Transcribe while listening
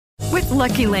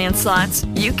Lucky Land Slots,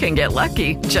 you can get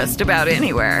lucky just about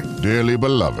anywhere. Dearly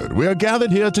beloved, we are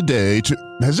gathered here today to...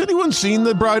 Has anyone seen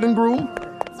the bride and groom?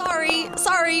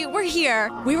 Sorry, we're here.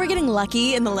 We were getting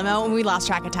lucky in the limo and we lost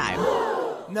track of time.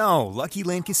 No, Lucky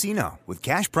Land Casino, with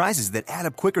cash prizes that add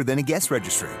up quicker than a guest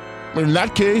registry. In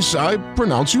that case, I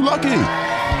pronounce you lucky.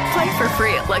 Play for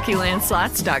free at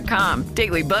LuckyLandSlots.com.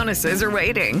 Daily bonuses are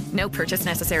waiting. No purchase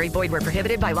necessary. Void where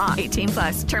prohibited by law.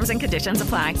 18+. Terms and conditions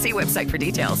apply. See website for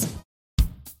details.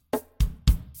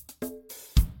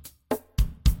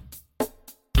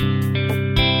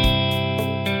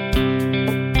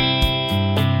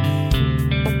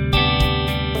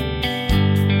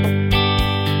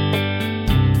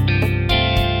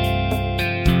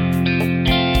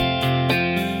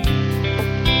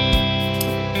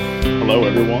 Hello,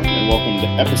 everyone, and welcome to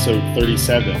episode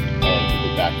 37 of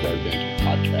the Backyard Bench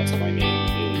podcast. My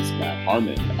name is Matt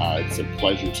Harmon. It's a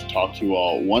pleasure to talk to you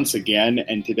all once again,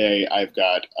 and today I've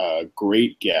got a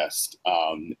great guest.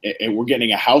 And we're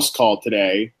getting a house call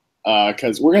today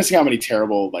because we're going to see how many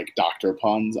terrible doctor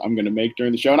puns I'm going to make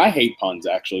during the show, and I hate puns,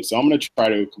 actually, so I'm going to try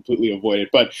to completely avoid it.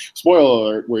 But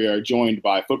spoiler alert, we are joined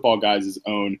by Footballguys'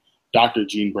 own Dr.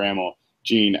 Jene Bramel.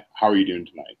 Jene, how are you doing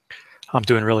tonight? I'm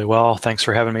doing really well. Thanks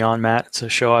for having me on, Matt. It's a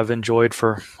show I've enjoyed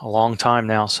for a long time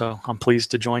now, so I'm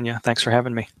pleased to join you. Thanks for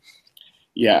having me.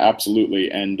 Yeah, absolutely.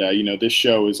 And, this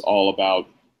show is all about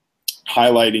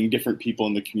highlighting different people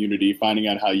in the community, finding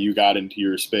out how you got into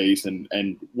your space and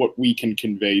what we can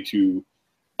convey to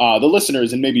the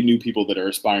listeners and maybe new people that are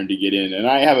aspiring to get in. And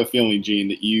I have a feeling, Jene,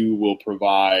 that you will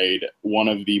provide one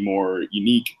of the more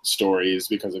unique stories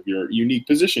because of your unique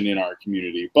position in our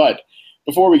community. But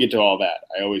before we get to all that,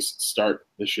 I always start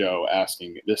the show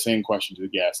asking the same question to the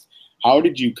guest. How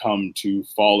did you come to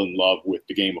fall in love with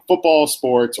the game of football,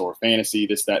 sports, or fantasy,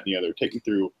 this, that, and the other? Take me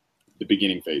through the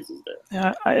beginning phases there.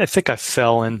 Yeah, I think I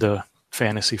fell into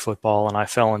fantasy football, and I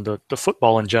fell into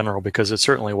football in general because it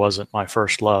certainly wasn't my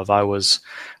first love. I was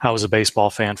a baseball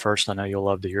fan first. I know you'll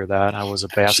love to hear that. I was a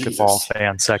basketball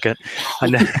fan second.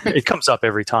 And it comes up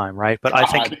every time, right? But I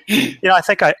think,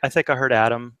 I think I heard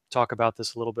Adam talk about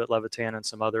this a little bit, Levitan and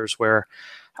some others, where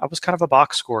I was kind of a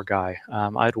box score guy.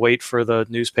 I'd wait for the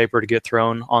newspaper to get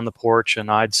thrown on the porch,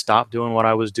 and I'd stop doing what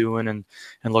I was doing and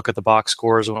look at the box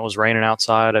scores. When it was raining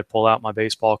outside, I'd pull out my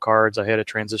baseball cards. I had a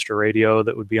transistor radio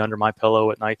that would be under my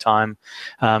pillow at nighttime.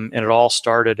 And it all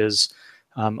started as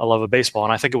a love of baseball.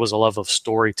 And I think it was a love of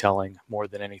storytelling more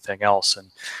than anything else.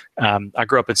 And I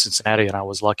grew up in Cincinnati, and I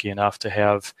was lucky enough to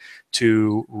have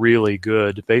two really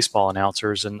good baseball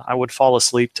announcers. And I would fall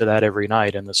asleep to that every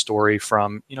night. And the story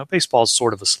from, baseball is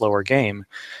sort of a slower game.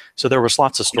 So there was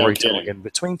lots of storytelling in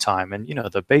between time. And,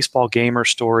 the baseball gamer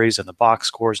stories and the box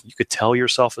scores, you could tell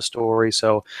yourself a story.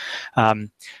 So, I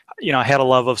had a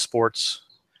love of sports.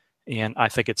 And I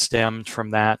think it stemmed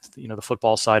from that. The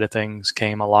football side of things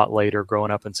came a lot later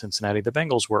growing up in Cincinnati. The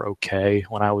Bengals were okay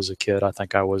when I was a kid. I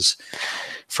think I was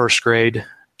first grade,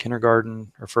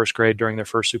 kindergarten, or first grade during their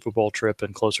first Super Bowl trip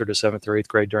and closer to seventh or eighth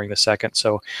grade during the second.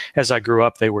 So as I grew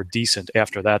up, they were decent.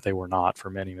 After that, they were not for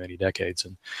many, many decades.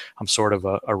 And I'm sort of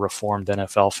a reformed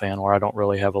NFL fan where I don't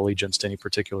really have allegiance to any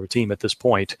particular team at this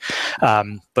point.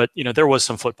 But, there was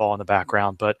some football in the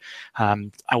background, but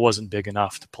I wasn't big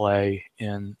enough to play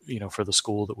in, for the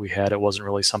school that we had. It wasn't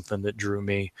really something that drew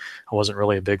me. I wasn't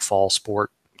really a big fall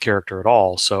sport character at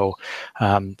all. So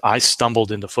I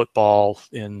stumbled into football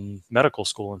in medical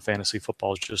school, and fantasy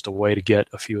football is just a way to get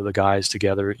a few of the guys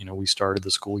together. We started,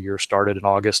 the school year started in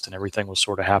August, and everything was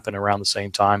sort of happening around the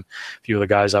same time. A few of the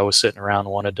guys I was sitting around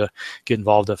wanted to get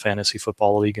involved in a fantasy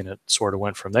football league, and it sort of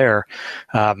went from there.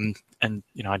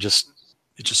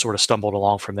 It just sort of stumbled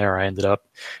along from there. I ended up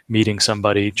meeting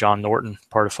somebody, John Norton,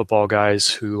 part of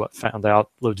Footballguys, who I found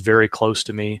out lived very close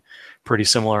to me, pretty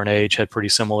similar in age, had pretty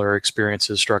similar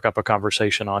experiences, struck up a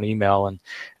conversation on email,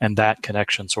 and that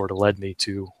connection sort of led me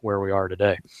to where we are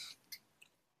today.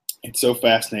 It's so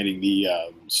fascinating, the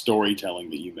storytelling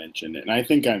that you mentioned. And I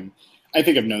think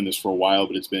I've known this for a while,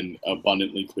 but it's been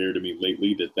abundantly clear to me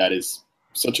lately that is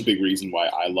such a big reason why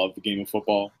I love the game of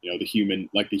football, the human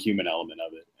element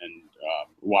of it. And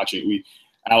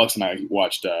Alex and I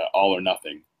watched All or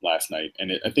Nothing last night.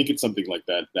 And I think it's something like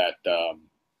that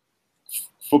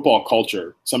football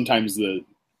culture, sometimes the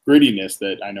grittiness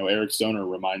that I know Eric Stoner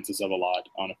reminds us of a lot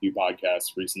on a few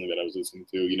podcasts recently that I was listening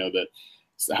to, that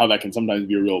how that can sometimes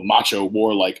be a real macho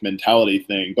warlike mentality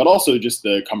thing, but also just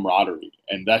the camaraderie.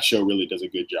 And that show really does a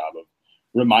good job of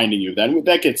reminding you of that. And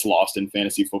that gets lost in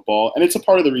fantasy football. And it's a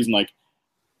part of the reason,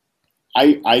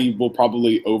 I will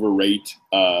probably overrate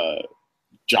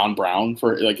John Brown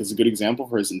as a good example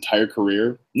for his entire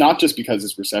career, not just because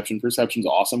his perception's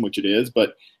awesome, which it is,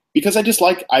 but because I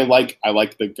like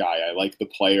the guy, I like the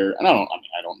player, and I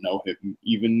don't know him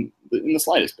even in the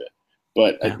slightest bit,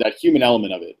 but that human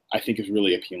element of it, I think, is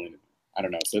really appealing to me. I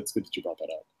don't know, so it's good that you brought that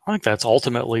up. I think that's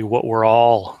ultimately what we're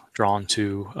all drawn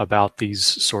to about these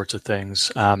sorts of things.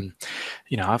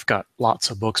 I've got lots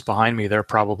of books behind me. They're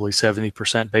probably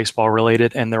 70% baseball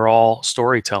related, and they're all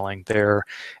storytelling. They're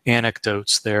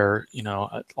anecdotes. They're,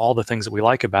 all the things that we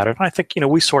like about it. And I think,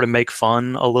 we sort of make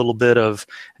fun a little bit of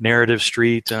Narrative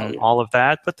Street and all of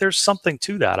that, but there's something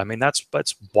to that. I mean, that's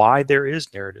why there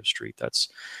is Narrative Street. That's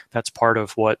part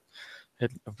of what,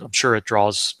 I'm sure it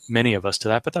draws many of us to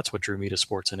that, but that's what drew me to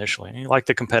sports initially. And like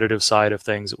the competitive side of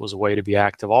things, it was a way to be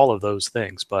active, all of those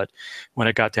things. But when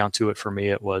it got down to it for me,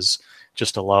 it was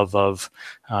just a love of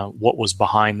what was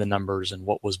behind the numbers and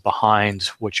what was behind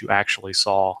what you actually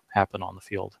saw happen on the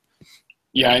field.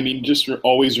 Yeah, I mean, just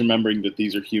always remembering that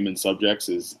these are human subjects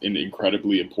is an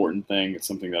incredibly important thing. It's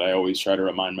something that I always try to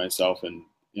remind myself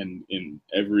in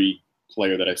every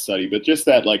player that I study. But just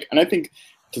that, and I think,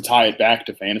 to tie it back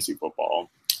to fantasy football,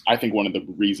 I think one of the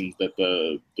reasons that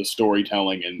the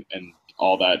storytelling and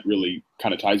all that really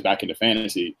kind of ties back into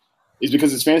fantasy is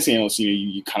because as fantasy analysts,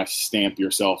 you kind of stamp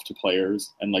yourself to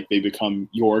players, and they become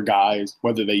your guys,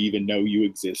 whether they even know you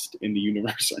exist in the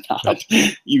universe or not.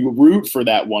 You root for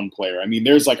that one player. I mean,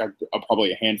 there's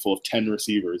probably a handful of 10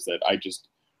 receivers that I just,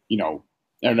 and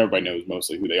everybody knows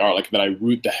mostly who they are, that I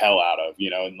root the hell out of,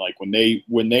 and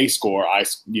when they score, I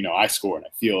score and I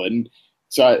feel it. And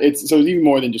so it's even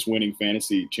more than just winning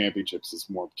fantasy championships. It's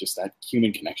more just that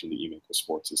human connection that you make with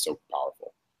sports is so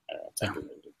powerful. I don't know, it's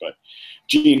underrated. But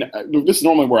Gene, this is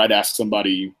normally where I'd ask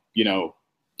somebody, in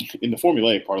the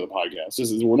formulaic part of the podcast, this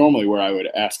is normally where I would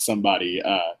ask somebody,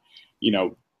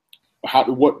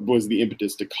 what was the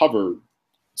impetus to cover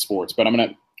sports? But I'm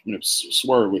gonna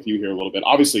swerve with you here a little bit.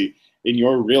 Obviously, in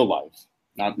your real life,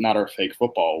 not our fake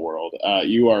football world,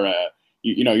 you are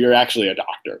you're actually a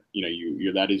doctor.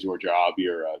 That is your job.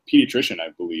 You're a pediatrician, I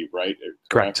believe, right?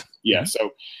 Correct. Yeah. Mm-hmm.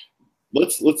 So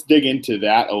let's dig into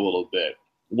that a little bit.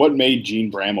 What made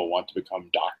Jene Bramel want to become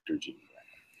Dr. Jene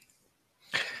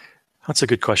Bramel? That's a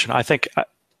good question. I think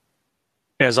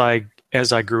as I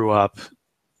grew up,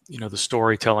 the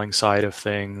storytelling side of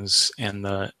things and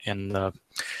the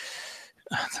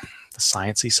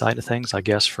sciencey side of things, I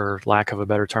guess, for lack of a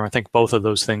better term, I think both of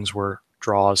those things were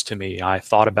draws to me. I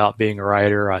thought about being a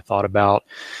writer. I thought about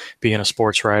being a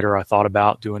sports writer. I thought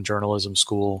about doing journalism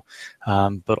school.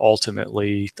 But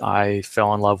ultimately, I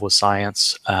fell in love with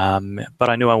science. But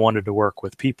I knew I wanted to work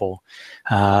with people.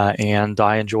 And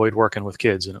I enjoyed working with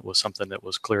kids. And it was something that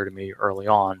was clear to me early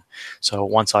on. So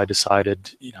once I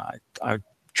decided, I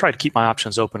tried to keep my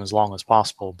options open as long as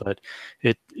possible, but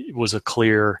it was a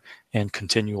clear and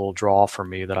continual draw for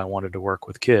me that I wanted to work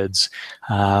with kids.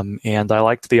 And I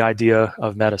liked the idea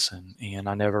of medicine, and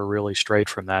I never really strayed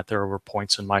from that. There were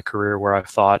points in my career where I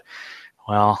thought,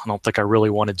 well, I don't think I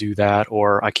really want to do that,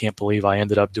 or I can't believe I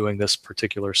ended up doing this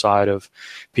particular side of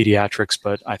pediatrics,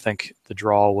 but I think the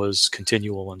draw was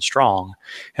continual and strong.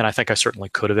 And I think I certainly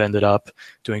could have ended up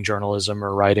doing journalism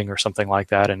or writing or something like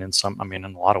that. And in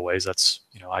a lot of ways, that's,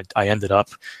 I ended up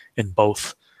in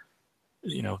both,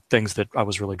 things that I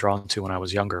was really drawn to when I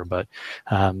was younger. But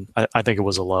I think it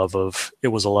was a love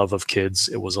of kids.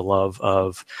 It was a love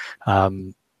of,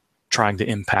 trying to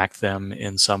impact them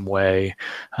in some way,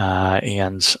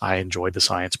 and I enjoyed the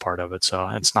science part of it. So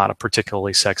it's not a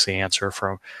particularly sexy answer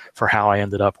for how I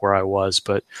ended up where I was,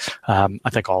 but I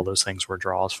think all those things were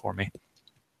draws for me.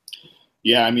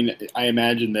 Yeah, I mean, I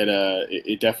imagine that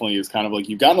it definitely is kind of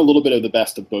you've gotten a little bit of the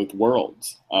best of both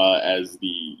worlds as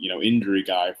the injury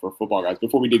guy for Footballguys.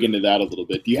 Before we dig into that a little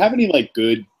bit, do you have any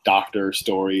good doctor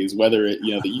stories, whether it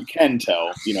that you can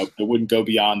tell, it wouldn't go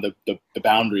beyond the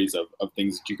boundaries of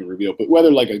things that you can reveal, but whether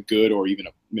a good or even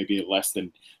maybe a less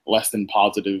than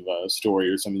positive story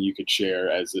or something you could share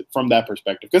from that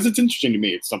perspective? Because it's interesting to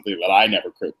me. It's something that I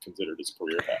never considered as a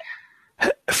career path.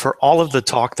 For all of the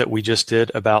talk that we just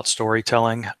did about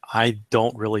storytelling, I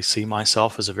don't really see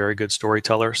myself as a very good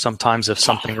storyteller. Sometimes if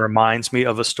something reminds me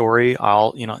of a story,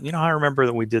 I'll, I remember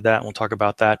that we did that and we'll talk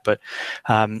about that. But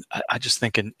I just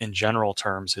think in general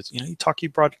terms, it's, you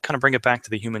kind of bring it back to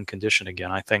the human condition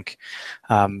again. I think,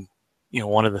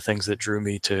 one of the things that drew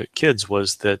me to kids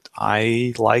was that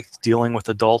I liked dealing with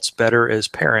adults better as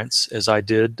parents as I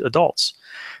did adults.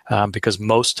 Because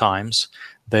most times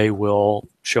they will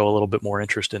show a little bit more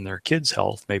interest in their kids'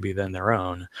 health maybe than their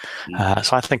own.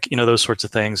 So I think, those sorts of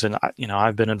things. And,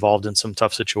 I've been involved in some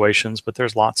tough situations, but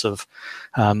there's lots of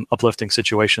uplifting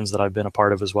situations that I've been a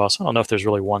part of as well. So I don't know if there's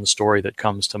really one story that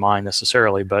comes to mind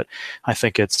necessarily, but I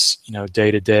think it's,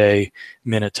 day to day,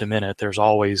 minute to minute, there's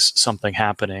always something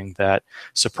happening that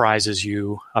surprises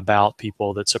you about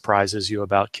people, that surprises you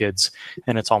about kids.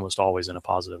 And it's almost always in a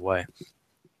positive way.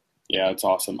 Yeah, it's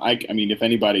awesome. I mean, if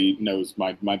anybody knows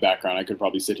my background, I could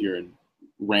probably sit here and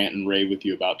rant and rave with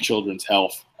you about children's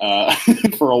health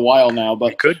for a while now.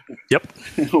 But you could. Yep.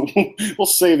 We'll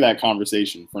save that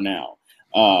conversation for now,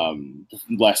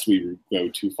 lest we go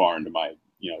too far into my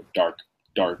dark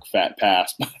fat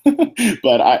past.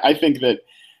 But I think that,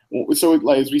 so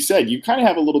as we said, you kind of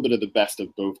have a little bit of the best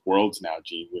of both worlds now,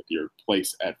 Gene, with your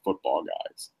place at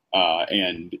Footballguys.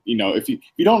 And if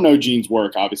you don't know Gene's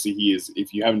work, obviously he is,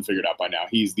 if you haven't figured out by now,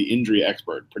 he's the injury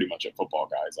expert pretty much at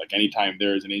Footballguys. Like anytime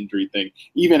there is an injury thing,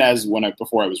 even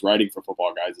before I was writing for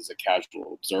Footballguys as a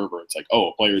casual observer, it's like, oh,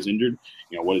 a player's injured.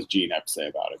 What does Gene have to say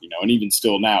about it? And even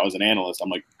still now as an analyst, I'm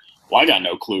like, well, I got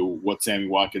no clue what Sammy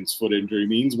Watkins' foot injury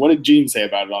means. What did Gene say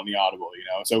about it on the Audible?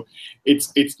 So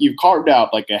it's you've carved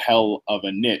out like a hell of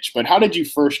a niche. But how did you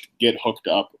first get hooked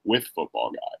up with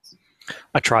Footballguys?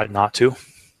 I tried not to.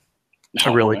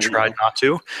 I really tried not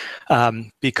to,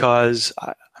 because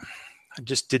I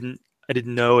just didn't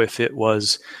know if it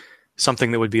was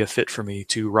something that would be a fit for me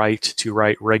to write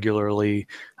regularly.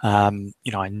 I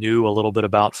knew a little bit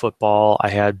about football. I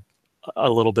had a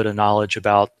little bit of knowledge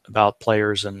about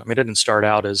players, and I didn't start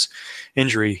out as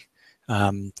injury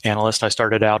analyst. I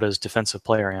started out as defensive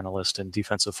player analyst and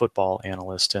defensive football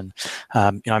analyst. And,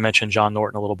 I mentioned John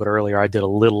Norton a little bit earlier. I did a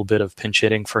little bit of pinch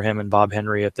hitting for him and Bob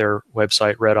Henry at their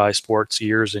website, Red Eye Sports,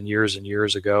 years and years and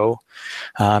years ago.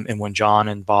 And when John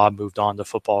and Bob moved on to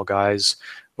Footballguys,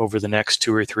 over the next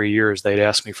 2 or 3 years, they'd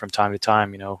ask me from time to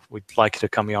time, we'd like you to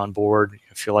come on board.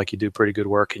 I feel like you do pretty good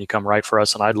work. Can you come write for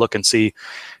us? And I'd look and see,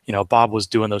 Bob was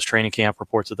doing those training camp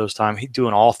reports at those times. He's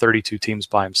doing all 32 teams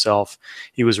by himself.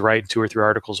 He was writing 2 or 3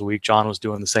 articles a week. John was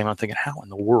doing the same. I'm thinking, how in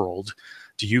the world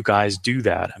do you guys do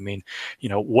that?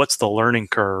 What's the learning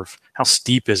curve? How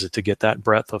steep is it to get that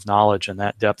breadth of knowledge and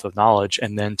that depth of knowledge,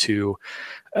 and then to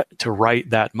write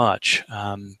that much?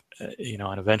 And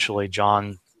eventually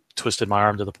John twisted my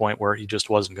arm to the point where he just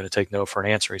wasn't going to take no for an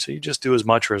answer. He said, you just do as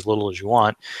much or as little as you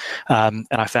want. And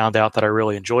I found out that I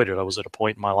really enjoyed it. I was at a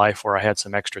point in my life where I had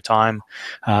some extra time.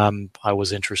 I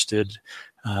was interested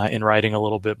in writing a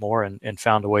little bit more and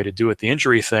found a way to do it. The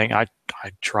injury thing, I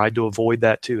tried to avoid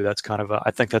that too. That's kind of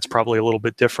I think that's probably a little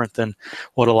bit different than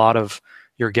what a lot of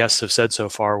your guests have said so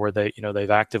far, where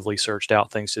they've actively searched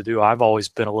out things to do. I've always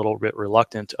been a little bit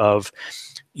reluctant of,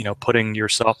 putting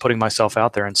myself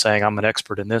out there and saying I'm an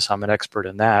expert in this, I'm an expert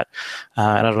in that.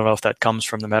 And I don't know if that comes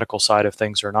from the medical side of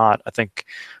things or not. I think,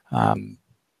 I'm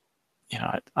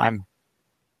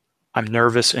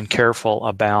nervous and careful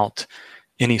about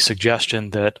any suggestion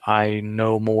that I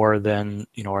know more than,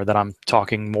 or that I'm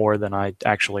talking more than I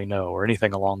actually know, or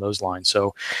anything along those lines.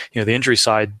 So, the injury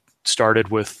side started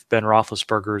with Ben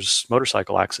Roethlisberger's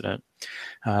motorcycle accident,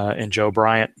 and Joe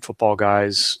Bryant,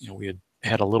 Footballguys. We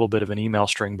had a little bit of an email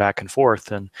string back and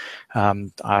forth, and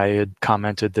I had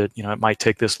commented that it might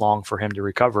take this long for him to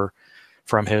recover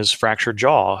from his fractured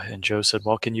jaw, and Joe said,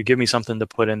 well, can you give me something to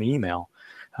put in the email?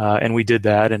 And we did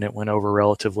that, and it went over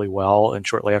relatively well. And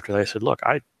shortly after that, I said, look,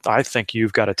 I think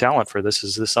you've got a talent for this.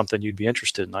 Is this something you'd be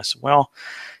interested in? I said, well,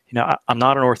 I'm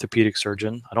not an orthopedic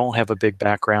surgeon. I don't have a big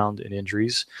background in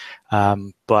injuries,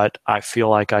 but I feel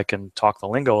like I can talk the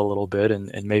lingo a little bit,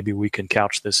 and maybe we can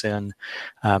couch this in.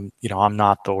 I'm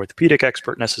not the orthopedic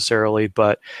expert necessarily,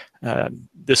 but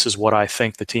this is what I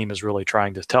think the team is really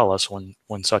trying to tell us when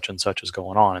such and such is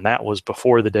going on. And that was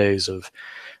before the days of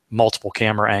multiple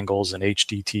camera angles and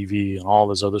HD TV and all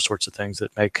those other sorts of things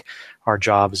that make our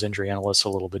job as injury analysts a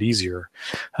little bit easier.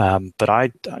 But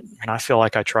I feel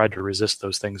like I tried to resist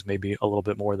those things maybe a little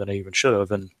bit more than I even should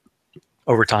have. And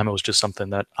over time, it was just something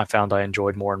that I found I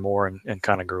enjoyed more and more and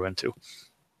kind of grew into.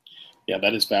 Yeah,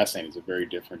 that is fascinating. It's a very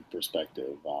different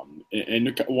perspective.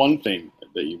 And one thing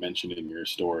that you mentioned in your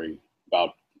story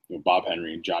about Bob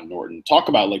Henry and John Norton, talk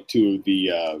about like 2 of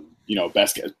the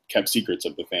best kept secrets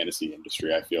of the fantasy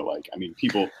industry. I feel like,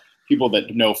 people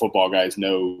that know Footballguys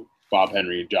know Bob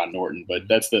Henry and John Norton, but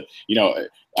that's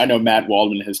I know Matt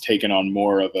Waldman has taken on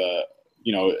more of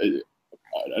an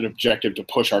objective to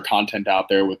push our content out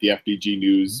there with the FBG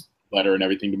newsletter and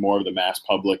everything to more of the mass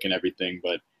public and everything.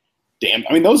 But damn,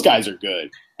 those guys are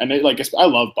good. And I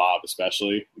love Bob,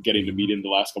 especially getting to meet him the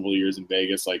last couple of years in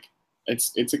Vegas. Like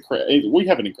we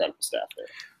have an incredible staff there.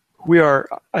 We are,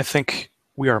 I think,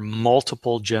 we are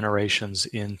multiple generations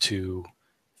into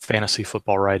fantasy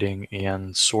football writing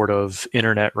and sort of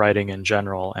internet writing in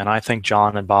general. And I think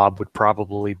John and Bob would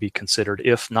probably be considered,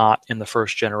 if not in the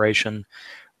first generation,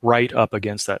 right up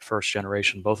against that first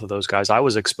generation. Both of those guys, I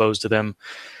was exposed to them.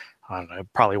 I don't know,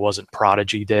 it probably wasn't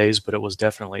Prodigy days, but it was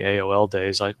definitely AOL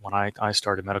days. When I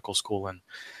started medical school in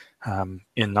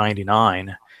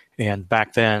 '99. And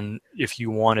back then, if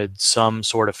you wanted some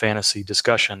sort of fantasy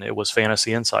discussion, it was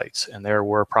Fantasy Insights. And there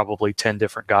were probably 10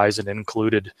 different guys, and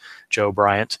included Joe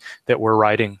Bryant, that were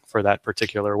writing for that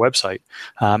particular website.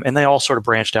 And they all sort of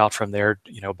branched out from there.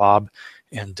 Bob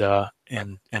and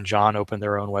John opened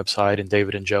their own website, and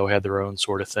David and Joe had their own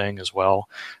sort of thing as well.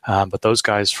 But those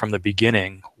guys from the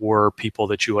beginning were people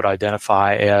that you would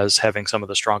identify as having some of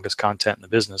the strongest content in the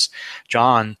business.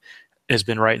 John has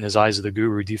been writing his Eyes of the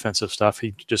Guru defensive stuff.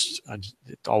 It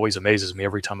always amazes me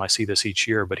every time I see this each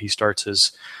year, but he starts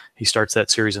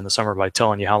that series in the summer by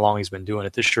telling you how long he's been doing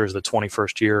it. This year is the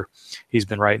 21st year he's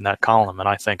been writing that column, and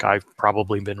I think I've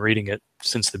probably been reading it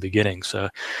since the beginning. So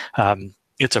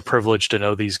it's a privilege to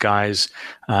know these guys,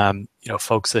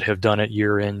 folks that have done it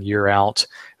year in, year out,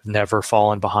 never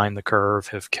fallen behind the curve,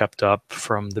 have kept up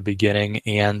from the beginning,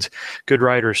 and good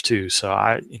writers too. So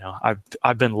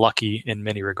I've been lucky in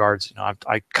many regards.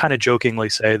 I kind of jokingly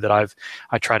say that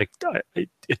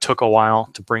it took a while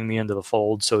to bring me into the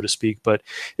fold, so to speak, but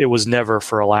it was never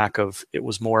for a lack of, it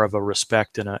was more of a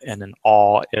respect and an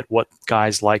awe at what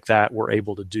guys like that were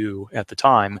able to do at the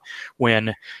time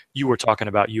when you were talking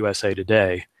about USA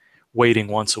Today waiting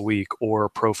once a week, or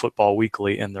Pro Football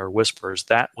Weekly in their whispers.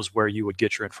 That was where you would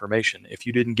get your information. If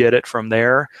you didn't get it from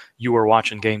there, you were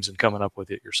watching games and coming up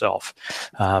with it yourself,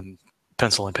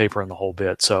 pencil and paper and the whole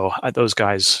bit. So those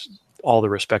guys, all the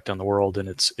respect in the world, and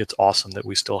it's awesome that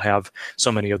we still have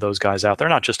so many of those guys out there,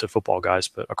 not just at Footballguys,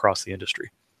 but across the industry.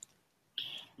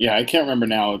 Yeah, I can't remember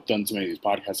now. I've done so many of these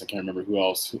podcasts, I can't remember who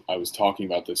else I was talking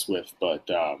about this with, but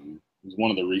it was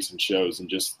one of the recent shows, and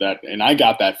just that, and I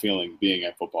got that feeling being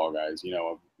at Footballguys.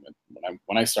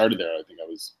 When I started there, I think I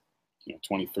was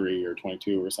 23 or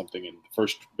 22 or something, and the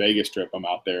first Vegas trip, I'm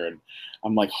out there, and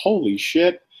I'm like, holy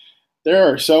shit,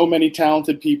 there are so many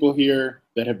talented people here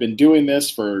that have been doing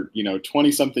this for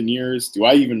 20 something years. Do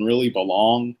I even really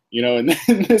belong in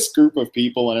this group of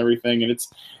people and everything? And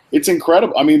it's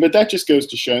incredible. I mean, but that just goes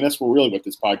to show, and that's what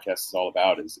this podcast is all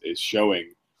about, is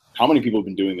showing how many people have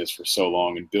been doing this for so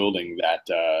long and building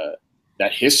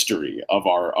that history of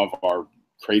our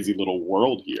crazy little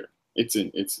world here.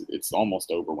 It's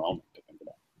almost overwhelming to think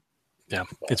about. Yeah,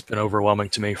 it's been overwhelming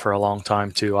to me for a long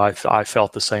time too. I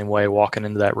felt the same way walking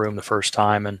into that room the first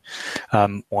time, and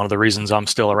one of the reasons I'm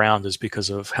still around is because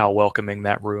of how welcoming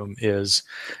that room is,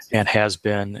 and has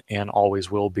been, and always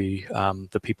will be.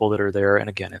 The people that are there, and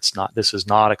again, this is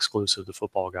not exclusive to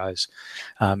Footballguys,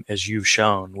 as you've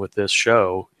shown with this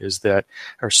show, is that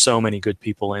there are so many good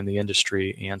people in the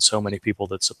industry, and so many people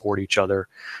that support each other,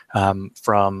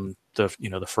 from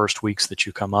the first weeks that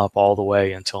you come up all the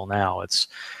way until now.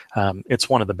 It's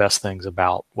one of the best things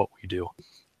about what we do.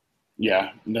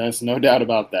 Yeah, there's no doubt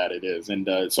about that. It is. And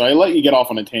so I let you get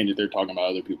off on a tangent there talking about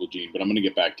other people, Gene, but I'm going to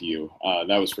get back to you.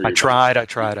 That was for your I tried.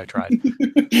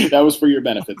 That was for your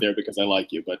benefit there, because I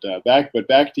like you. But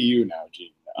back to you now,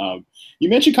 Gene. You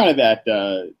mentioned kind of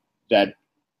that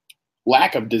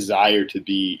lack of desire to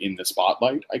be in the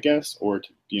spotlight, I guess, or to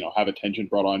have attention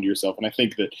brought onto yourself. And I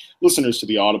think that listeners to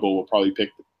the Audible will probably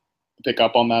pick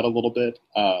up on that a little bit.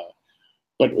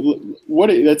 But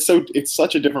it's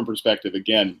such a different perspective,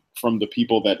 again, from the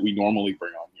people that we normally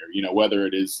bring on here. Whether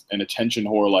it is an attention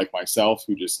whore like myself,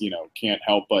 who just can't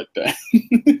help but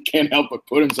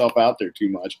put himself out there too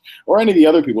much, or any of the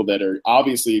other people that are,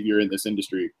 obviously, if you're in this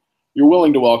industry, you're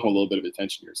willing to welcome a little bit of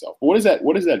attention to yourself. But what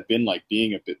has that been like,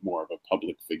 being a bit more of a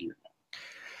public figure now?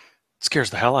 It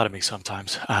scares the hell out of me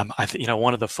sometimes.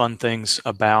 One of the fun things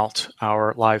about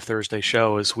our live Thursday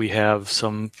show is we have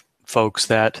some folks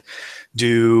that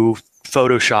do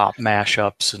Photoshop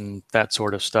mashups and that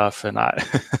sort of stuff. And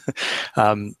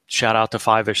I shout out to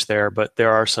Five-ish there, but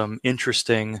there are some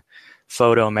interesting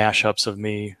photo mashups of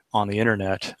me on the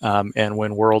internet. And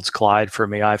when worlds collide for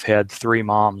me, I've had 3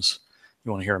 moms. You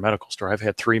want to hear a medical story? I've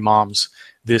had 3 moms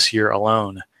this year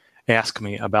alone ask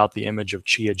me about the image of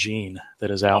Chia Jene that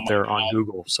is out there on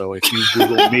Google. So if you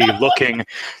Google me looking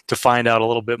to find out a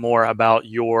little bit more about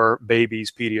your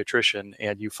baby's pediatrician,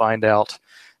 and you find out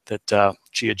that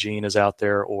Chia Jene is out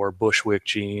there, or Bushwick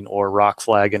Gene, or Rock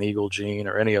Flag and Eagle Gene,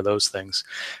 or any of those things,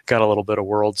 got a little bit of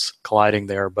worlds colliding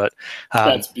there. But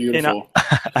that's beautiful.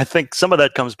 I think some of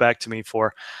that comes back to me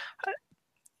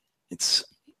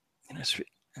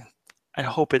I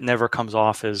hope it never comes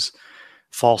off as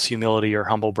false humility or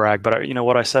humble brag, but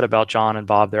what I said about John and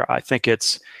Bob there, I think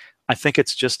it's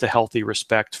just a healthy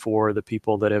respect for the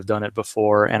people that have done it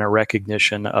before, and a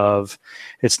recognition of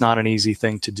it's not an easy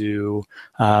thing to do,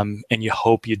 and you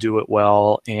hope you do it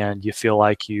well, and you feel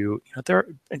like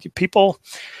people.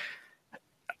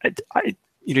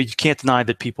 You can't deny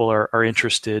that people are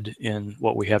interested in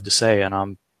what we have to say, and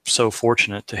I'm so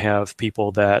fortunate to have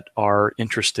people that are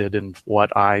interested in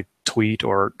what I tweet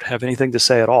or have anything to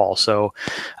say at all. So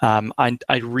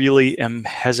I really am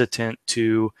hesitant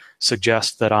to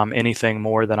suggest that I'm anything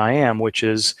more than I am, which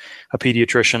is a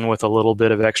pediatrician with a little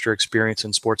bit of extra experience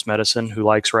in sports medicine who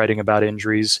likes writing about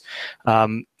injuries,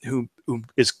 who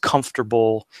is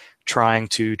comfortable trying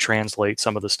to translate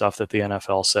some of the stuff that the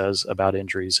NFL says about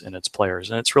injuries and its players.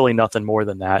 And it's really nothing more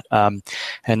than that.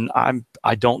 And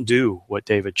I don't do what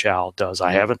David Chow does.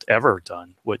 I haven't ever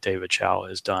done what David Chow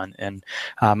has done. And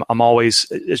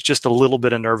it's just a little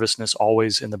bit of nervousness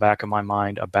always in the back of my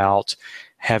mind about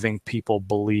having people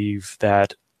believe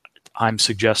that I'm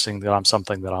suggesting that I'm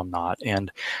something that I'm not.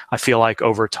 And I feel like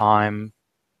over time,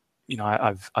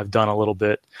 I've done a little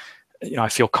bit. I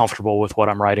feel comfortable with what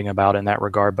I'm writing about in that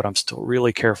regard, but I'm still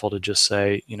really careful to just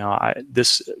say,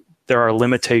 there are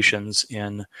limitations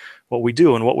in what we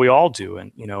do and what we all do.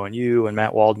 And, and you and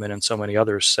Matt Waldman and so many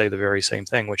others say the very same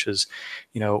thing, which is,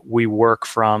 we work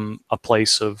from a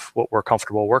place of what we're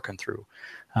comfortable working through.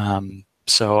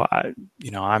 So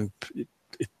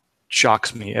it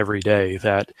shocks me every day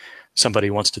that somebody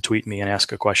wants to tweet me and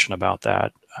ask a question about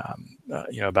that,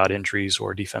 about injuries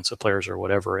or defensive players or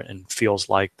whatever, and feels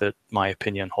like that my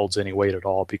opinion holds any weight at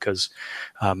all, because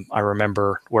I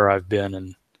remember where I've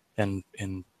been and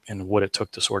what it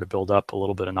took to sort of build up a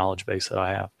little bit of knowledge base that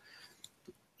I have.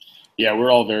 Yeah,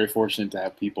 we're all very fortunate to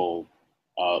have people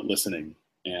listening.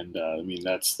 And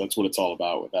that's what it's all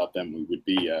about. Without them, we would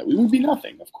be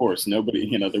nothing. Of course,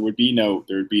 nobody. There would be no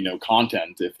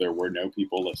content if there were no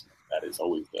people listening. That is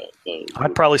always the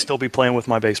I'd probably still be playing with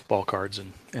my baseball cards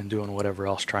and doing whatever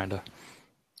else, trying to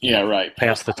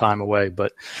pass the time away.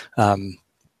 But like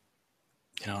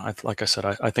I said,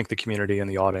 I think the community and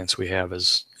the audience we have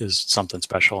is something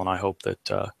special, and I hope that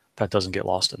that doesn't get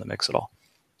lost in the mix at all.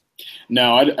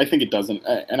 No, I think it doesn't,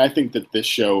 and I think that this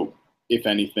show, if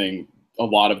anything, a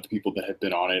lot of the people that have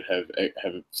been on it have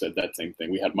said that same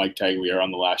thing. We had Mike Tagliere on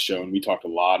the last show, and we talked a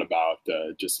lot about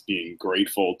just being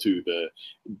grateful to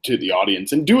the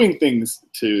audience and doing things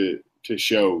to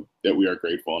show that we are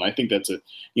grateful. And I think that's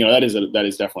that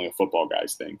is definitely a Football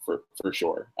Guys thing for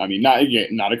sure. I mean,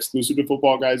 not exclusive to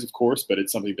Football Guys, of course, but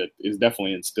it's something that is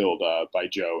definitely instilled by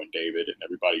Joe and David and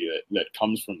everybody that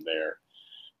comes from there.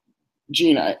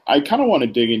 Gene, I kind of want to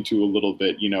dig into a little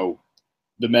bit,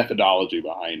 the methodology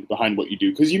behind what you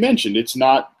do, because you mentioned you're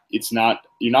not a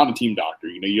team doctor.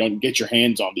 You don't get your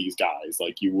hands on these guys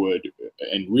like you would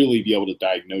and really be able to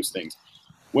diagnose things.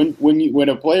 When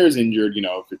a player's injured,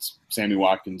 if it's Sammy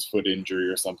Watkins' foot injury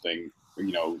or something,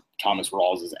 Thomas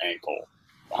Rawls' ankle,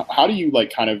 how do you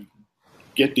kind of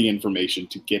get the information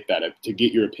to get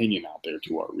your opinion out there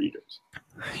to our readers?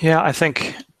 Yeah, I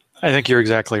think you're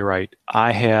exactly right.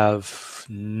 I have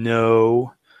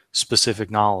no specific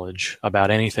knowledge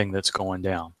about anything that's going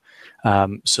down.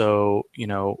 So,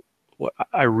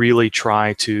 I really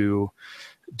try to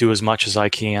do as much as I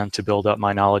can to build up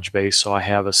my knowledge base so I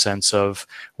have a sense of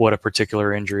what a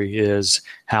particular injury is,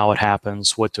 how it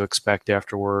happens, what to expect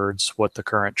afterwards, what the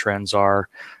current trends are.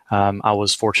 I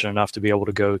was fortunate enough to be able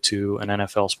to go to an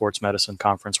NFL sports medicine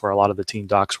conference where a lot of the team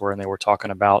docs were, and they were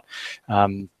talking about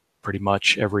pretty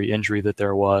much every injury that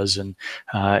there was, and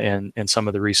some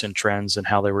of the recent trends and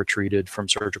how they were treated, from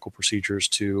surgical procedures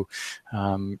to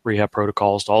rehab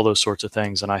protocols to all those sorts of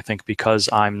things. And I think because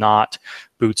I'm not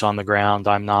boots on the ground,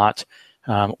 I'm not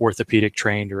orthopedic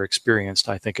trained or experienced,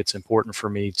 I think it's important for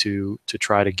me to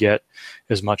try to get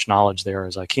as much knowledge there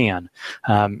as I can.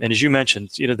 And as you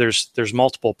mentioned, there's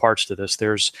multiple parts to this.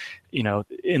 There's,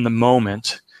 in the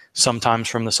moment, sometimes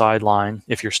from the sideline,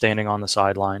 if you're standing on the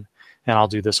sideline, and I'll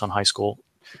do this on high school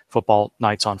football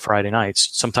nights on Friday nights.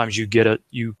 Sometimes you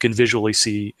can visually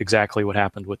see exactly what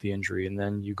happened with the injury, and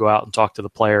then you go out and talk to the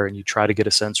player and you try to get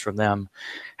a sense from them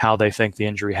how they think the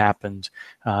injury happened,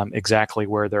 exactly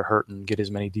where they're hurt, and get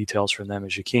as many details from them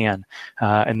as you can.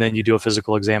 And then you do a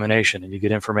physical examination and you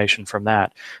get information from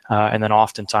that. And then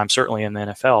oftentimes, certainly in the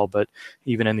NFL, but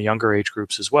even in the younger age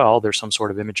groups as well, there's some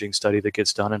sort of imaging study that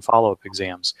gets done and follow-up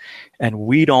exams. And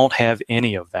we don't have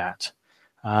any of that.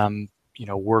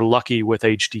 We're lucky with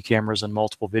HD cameras and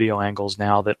multiple video angles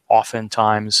now that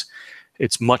oftentimes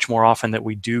it's much more often that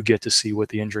we do get to see what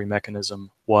the injury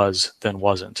mechanism was than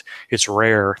wasn't. It's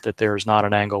rare that there's not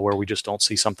an angle where we just don't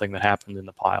see something that happened in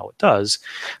the pile. It does.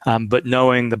 But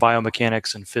knowing the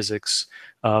biomechanics and physics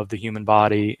of the human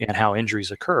body and how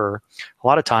injuries occur, a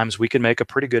lot of times we can make a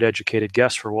pretty good educated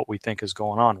guess for what we think is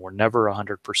going on. We're never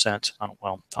 100%.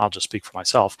 Well, I'll just speak for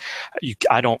myself.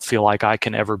 I don't feel like I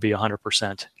can ever be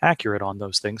 100% accurate on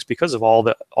those things because of all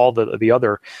the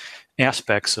other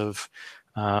aspects of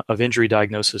injury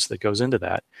diagnosis that goes into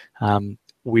that.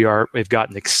 We've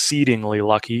gotten exceedingly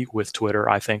lucky with Twitter.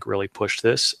 I think really pushed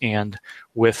this, and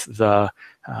with the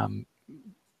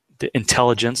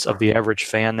intelligence of the average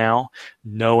fan now,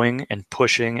 knowing and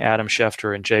pushing Adam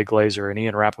Schefter and Jay Glazer and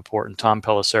Ian Rappaport and Tom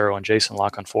Pelissero and Jason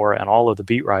LaConfora and all of the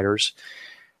beat writers,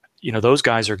 those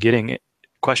guys are getting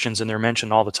questions and they're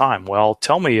mentioned all the time. Well,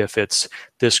 tell me if it's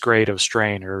this grade of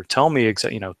strain, or tell me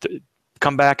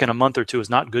come back in a month or two is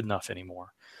not good enough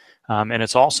anymore. And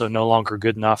it's also no longer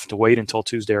good enough to wait until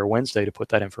Tuesday or Wednesday to put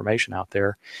that information out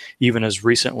there. Even as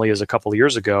recently as a couple of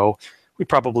years ago, we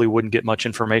probably wouldn't get much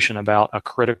information about a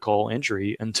critical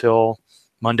injury until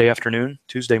Monday afternoon,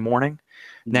 Tuesday morning.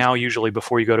 Now, usually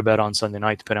before you go to bed on Sunday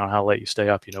night, depending on how late you stay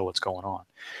up, you know what's going on.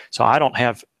 So I don't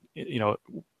have, you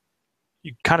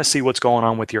kind of see what's going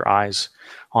on with your eyes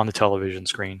on the television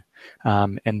screen.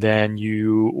 And then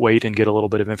you wait and get a little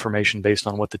bit of information based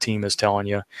on what the team is telling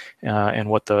you and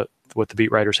what the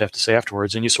beat writers have to say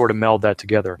afterwards. And you sort of meld that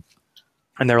together.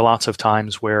 And there are lots of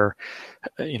times where,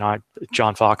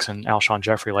 John Fox and Alshon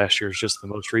Jeffrey last year is just the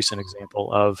most recent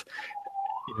example of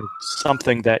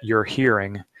something that you're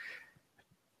hearing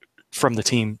from the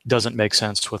team doesn't make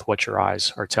sense with what your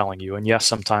eyes are telling you. And yes,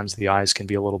 sometimes the eyes can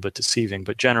be a little bit deceiving,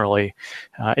 but generally,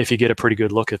 if you get a pretty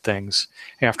good look at things,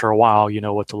 after a while, you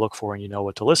know what to look for and you know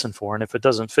what to listen for. And if it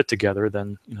doesn't fit together,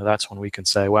 then that's when we can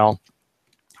say, well,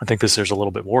 I think there's a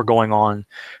little bit more going on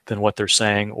than what they're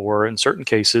saying. Or in certain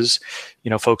cases,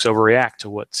 folks overreact to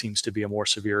what seems to be a more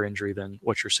severe injury than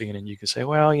what you're seeing. And you can say,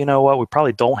 well, you know what, we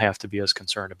probably don't have to be as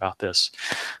concerned about this.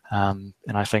 And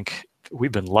I think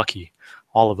we've been lucky,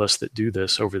 all of us that do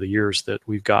this over the years, that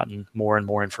we've gotten more and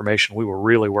more information. We were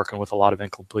really working with a lot of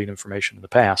incomplete information in the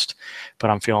past, but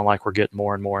I'm feeling like we're getting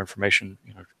more and more information.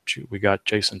 We got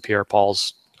Jason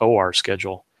Pierre-Paul's OR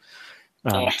schedule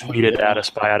tweeted at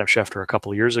us by Adam Schefter a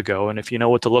couple of years ago. And if you know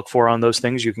what to look for on those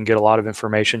things, you can get a lot of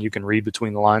information. You can read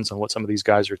between the lines on what some of these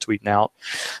guys are tweeting out.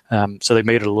 So they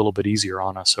made it a little bit easier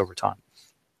on us over time.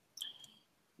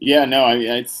 Yeah, no, I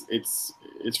mean,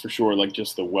 it's for sure like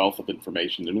just the wealth of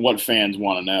information and what fans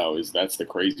want to know that's the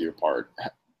crazier part.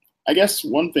 I guess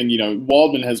one thing,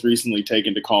 Waldman has recently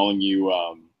taken to calling you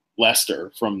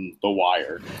Lester from The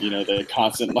Wire, the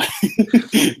constant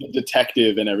the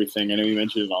detective and everything. I know you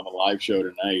mentioned it on the live show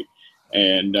tonight.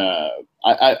 And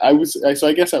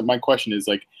I guess my question is,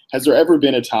 like, has there ever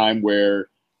been a time where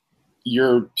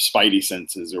your spidey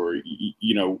senses or,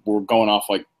 were going off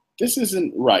like, this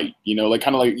isn't right, like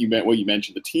kind of like what you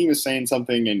mentioned, the team is saying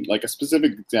something, and like a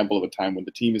specific example of a time when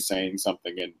the team is saying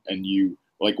something and you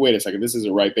were like, wait a second, this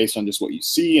isn't right based on just what you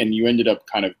see, and you ended up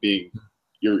kind of being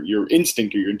your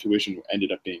instinct or your intuition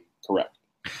ended up being correct.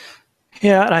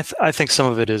 Yeah, and I think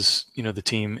some of it is,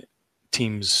 the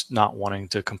teams not wanting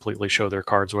to completely show their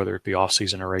cards, whether it be off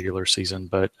season or regular season.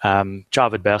 But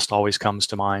Javid Best always comes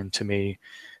to mind to me.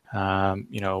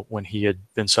 When he had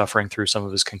been suffering through some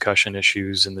of his concussion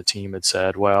issues, and the team had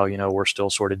said, well, we're still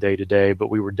sort of day to day, but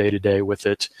we were day to day with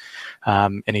it.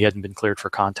 And he hadn't been cleared for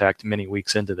contact many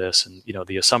weeks into this. And,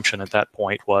 the assumption at that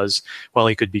point was, well,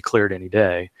 he could be cleared any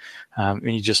day. And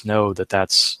you just know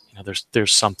that's,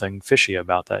 there's something fishy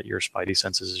about that. Your spidey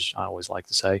senses, as I always like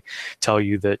to say, tell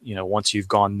you that, once you've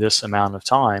gone this amount of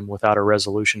time without a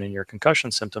resolution in your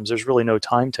concussion symptoms, there's really no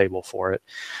timetable for it.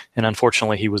 And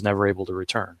unfortunately, he was never able to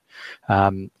return.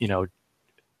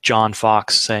 John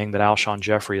Fox saying that Alshon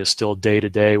Jeffrey is still day to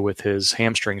day with his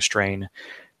hamstring strain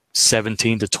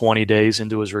 17 to 20 days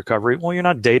into his recovery. Well, you're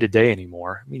not day to day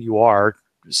anymore. I mean, you are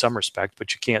in some respect,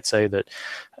 but you can't say that,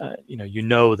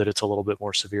 that it's a little bit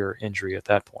more severe injury at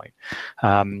that point.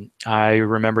 I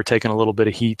remember taking a little bit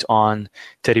of heat on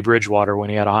Teddy Bridgewater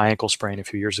when he had a high ankle sprain a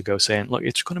few years ago, saying, look,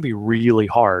 it's going to be really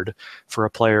hard for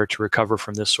a player to recover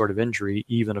from this sort of injury,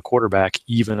 even a quarterback,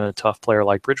 even a tough player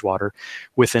like Bridgewater,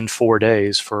 within 4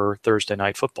 days for Thursday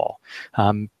night football,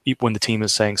 when the team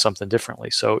is saying something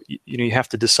differently. So, you have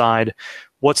to decide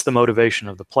what's the motivation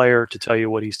of the player to tell you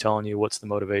what he's telling you? What's the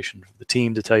motivation of the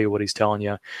team to tell you what he's telling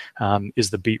you? Is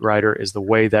the beat writer, is the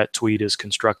way that tweet is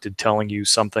constructed telling you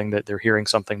something that they're hearing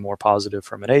something more positive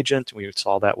from an agent? We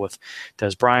saw that with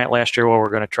Des Bryant last year, where we're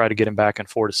going to try to get him back in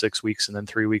 4 to 6 weeks, and then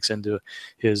 3 weeks into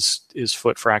his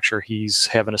foot fracture, he's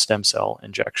having a stem cell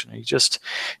injection. He just,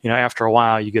 after a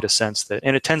while, you get a sense that,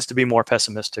 and it tends to be more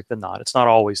pessimistic than not. It's not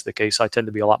always the case. I tend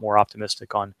to be a lot more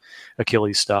optimistic on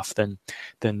Achilles stuff than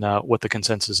what the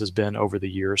consensus has been over the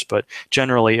years. But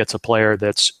generally, it's a player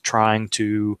that's trying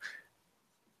to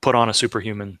put on a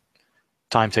superhuman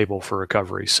timetable for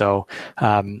recovery. So,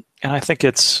 and I think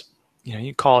it's,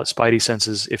 you call it spidey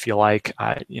senses if you like.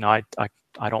 I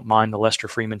don't mind the Lester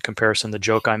Freeman comparison. The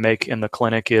joke I make in the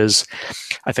clinic is,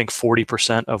 I think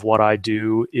 40% of what I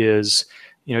do is,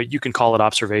 you can call it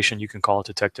observation, you can call it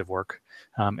detective work,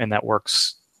 and that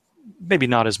works maybe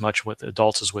not as much with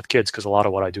adults as with kids, because a lot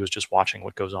of what I do is just watching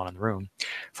what goes on in the room.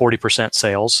 40%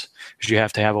 sales, because you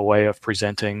have to have a way of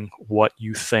presenting what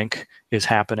you think is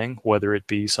happening, whether it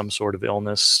be some sort of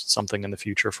illness, something in the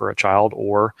future for a child,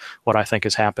 or what I think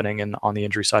is happening on the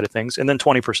injury side of things. And then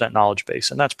 20% knowledge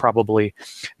base. And that's probably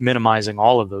minimizing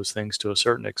all of those things to a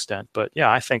certain extent. But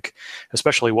yeah, I think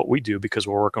especially what we do, because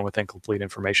we're working with incomplete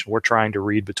information, we're trying to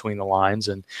read between the lines.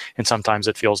 And sometimes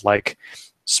it feels like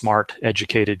smart,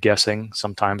 educated guessing.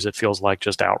 Sometimes it feels like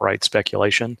just outright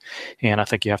speculation. And I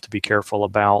think you have to be careful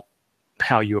about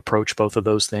how you approach both of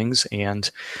those things. And,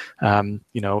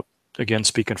 again,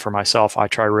 speaking for myself, I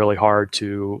try really hard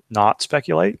to not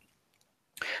speculate,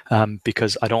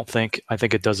 because I think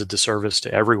it does a disservice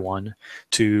to everyone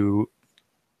to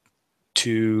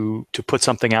put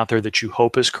something out there that you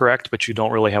hope is correct, but you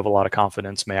don't really have a lot of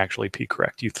confidence may actually be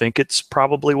correct. You think it's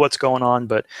probably what's going on,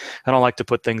 but I don't like to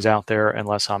put things out there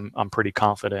unless I'm pretty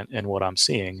confident in what I'm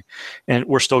seeing. And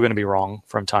we're still going to be wrong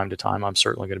from time to time. I'm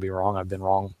certainly going to be wrong. I've been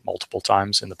wrong multiple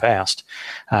times in the past.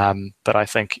 But I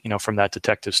think, from that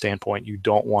detective standpoint, you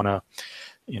don't want to,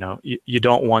 you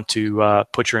don't want to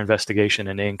put your investigation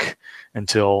in ink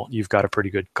until you've got a pretty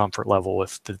good comfort level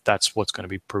with that's what's going to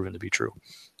be proven to be true.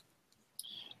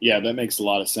 Yeah, that makes a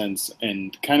lot of sense.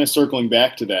 And kind of circling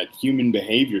back to that human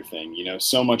behavior thing,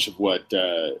 so much of what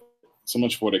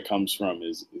it comes from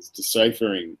is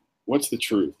deciphering what's the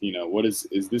truth. What is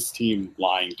this team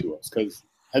lying to us? Because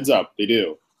heads up, they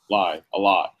do lie a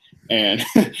lot. And,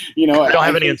 they don't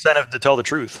have any incentive to tell the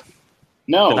truth.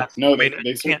 No,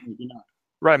 they certainly do not.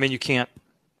 Right. I mean, you can't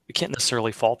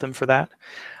necessarily fault them for that.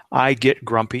 I get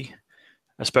grumpy,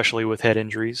 especially with head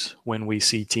injuries, when we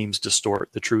see teams distort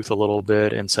the truth a little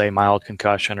bit and say mild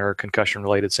concussion or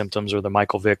concussion-related symptoms or the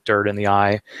Michael Vick dirt in the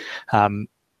eye.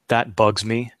 That bugs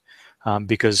me,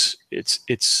 because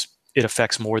it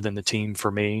affects more than the team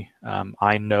for me.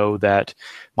 I know that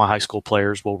my high school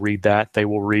players will read that. They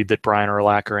will read that Brian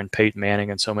Urlacher and Peyton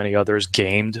Manning and so many others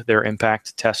gamed their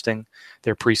impact testing,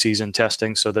 their preseason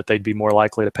testing, so that they'd be more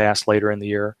likely to pass later in the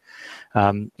year.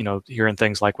 Hearing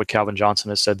things like what Calvin Johnson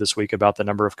has said this week about the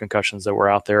number of concussions that were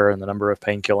out there and the number of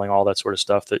pain killing, all that sort of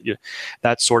stuff,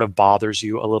 that sort of bothers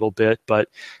you a little bit. But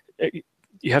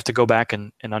you have to go back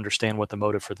and understand what the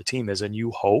motive for the team is. And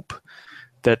you hope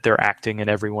that they're acting in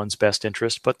everyone's best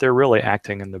interest, but they're really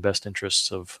acting in the best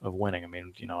interests of winning. I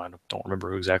mean, I don't remember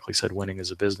who exactly said winning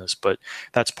is a business, but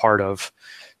that's part of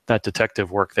that detective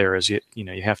work there is, you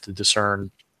have to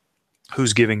discern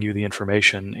who's giving you the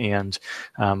information and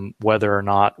whether or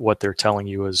not what they're telling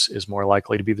you is more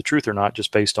likely to be the truth or not,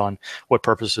 just based on what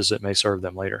purposes it may serve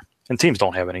them later. And teams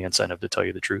don't have any incentive to tell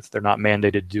you the truth. They're not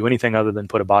mandated to do anything other than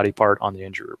put a body part on the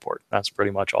injury report. That's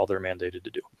pretty much all they're mandated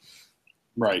to do.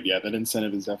 Right. Yeah, that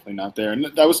incentive is definitely not there. And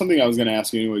that was something I was going to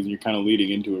ask you anyways, and you're kind of leading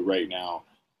into it right now.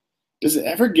 Does it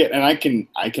ever get, and I can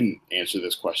answer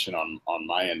this question on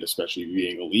my end, especially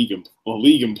being a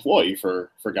league employee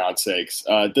for God's sakes.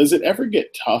 Does it ever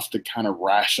get tough to kind of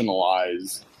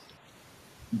rationalize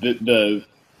the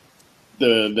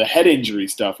head injury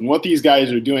stuff and what these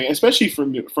guys are doing, especially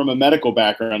from a medical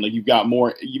background? Like you've got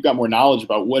more knowledge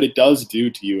about what it does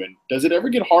do to you, and does it ever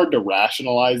get hard to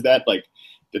rationalize that, like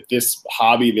that this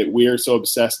hobby that we're so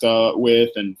obsessed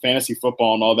with and fantasy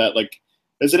football and all that, like?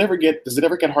 Does it ever get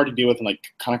hard to deal with and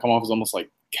like kind of come off as almost like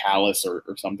callous or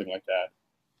something like that?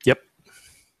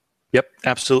 Yep,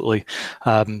 absolutely.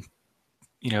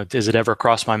 Does it ever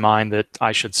cross my mind that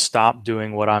I should stop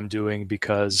doing what I'm doing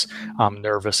because I'm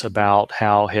nervous about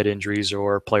how head injuries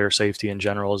or player safety in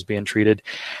general is being treated?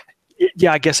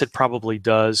 Yeah, I guess it probably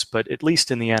does, but at least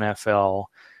in the NFL,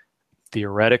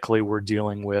 theoretically, we're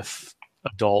dealing with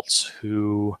adults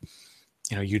who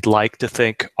you'd like to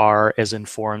think are as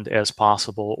informed as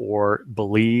possible or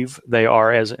believe they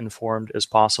are as informed as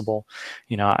possible.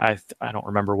 I don't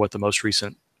remember what the most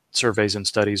recent surveys and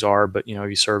studies are, but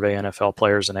you survey NFL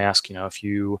players and ask, if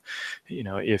you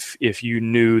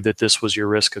knew that this was your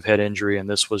risk of head injury and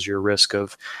this was your risk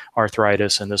of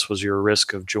arthritis and this was your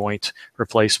risk of joint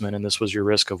replacement and this was your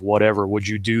risk of whatever, would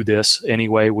you do this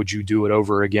anyway? Would you do it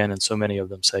over again? And so many of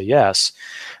them say yes.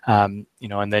 And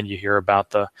then you hear about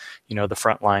the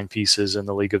frontline pieces and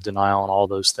the league of denial and all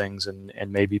those things, and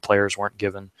maybe players weren't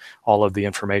given all of the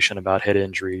information about head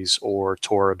injuries or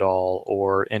Toradol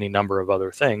or any number of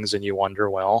other things. And you wonder,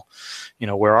 well,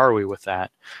 where are we with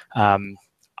that?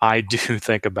 I do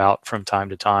think about from time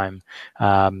to time,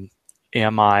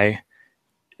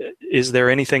 is there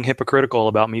anything hypocritical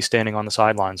about me standing on the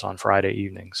sidelines on Friday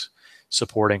evenings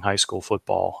supporting high school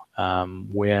football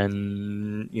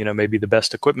when maybe the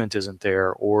best equipment isn't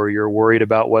there, or you're worried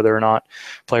about whether or not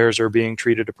players are being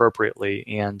treated appropriately?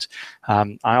 And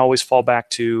I always fall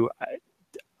back to,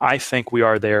 I think we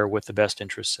are there with the best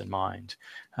interests in mind.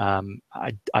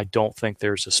 I don't think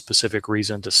there's a specific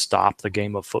reason to stop the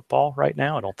game of football right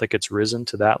now. I don't think it's risen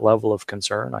to that level of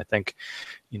concern. I think,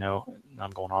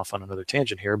 I'm going off on another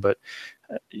tangent here, but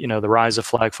the rise of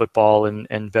flag football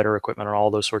and better equipment and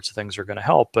all those sorts of things are going to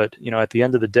help. But, at the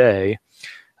end of the day,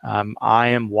 I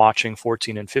am watching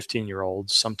 14 and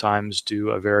 15-year-olds sometimes do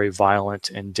a very violent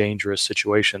and dangerous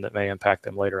situation that may impact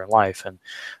them later in life. And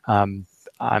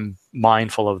I'm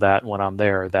mindful of that when I'm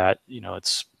there, that,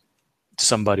 it's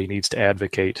somebody needs to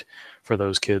advocate for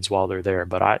those kids while they're there.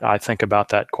 But I think about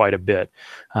that quite a bit.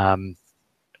 And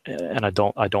I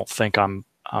don't think I'm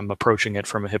approaching it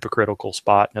from a hypocritical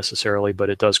spot necessarily, but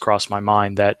it does cross my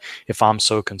mind that if I'm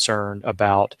so concerned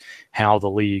about how the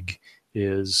league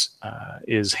is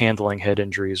handling head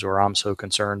injuries, or I'm so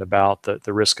concerned about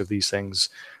the risk of these things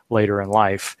later in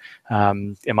life,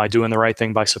 am I doing the right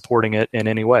thing by supporting it in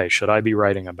any way? Should I be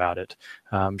writing about it?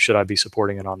 Should I be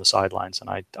supporting it on the sidelines? And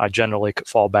I generally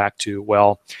fall back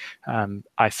to,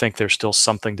 I think there's still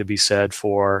something to be said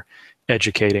for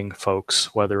educating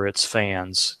folks, whether it's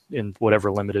fans in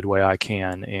whatever limited way I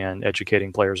can, and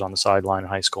educating players on the sideline in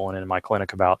high school and in my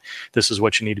clinic about, this is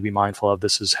what you need to be mindful of.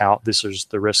 This is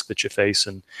the risk that you face.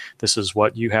 And this is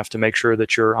what you have to make sure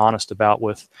that you're honest about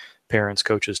with parents,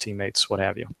 coaches, teammates, what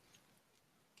have you.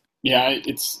 Yeah,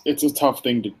 it's a tough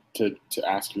thing to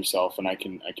ask yourself. And I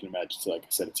can imagine, like I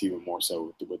said, it's even more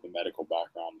so with the medical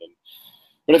background.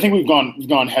 But I think we've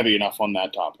gone heavy enough on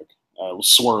that topic. We'll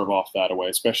swerve off that away,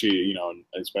 especially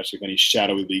if any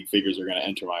shadowy league figures are going to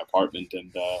enter my apartment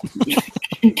and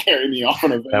carry me off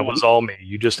on a van. That was all me.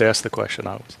 You just asked the question.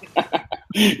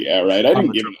 Yeah, right. I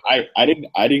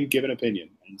didn't give an opinion.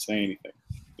 I didn't say anything.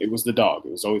 It was the dog.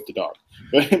 It was always the dog.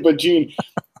 But Gene,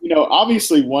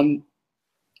 obviously one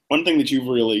thing that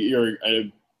you're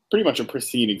pretty much a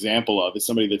pristine example of is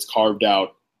somebody that's carved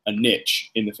out a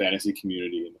niche in the fantasy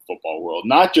community in the football world,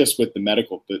 not just with the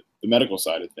medical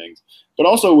side of things, but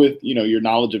also with, your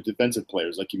knowledge of defensive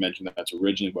players. Like you mentioned, that's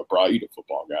originally what brought you to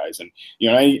Footballguys. And,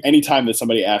 anytime that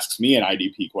somebody asks me an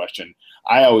IDP question,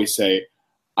 I always say,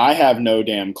 I have no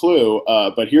damn clue,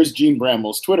 but here's Jene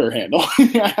Bramel's Twitter handle.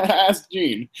 Ask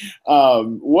Gene.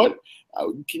 Can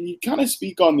you kind of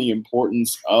speak on the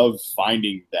importance of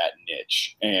finding that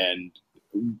niche, and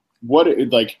what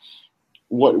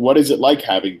is it like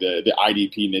having the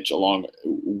IDP niche along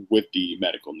with the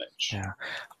medical niche? Yeah,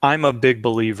 I'm a big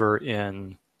believer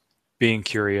in being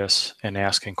curious and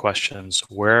asking questions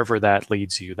wherever that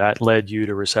leads you. That led you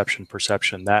to reception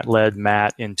perception. That led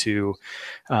Matt into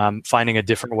finding a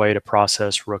different way to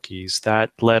process rookies.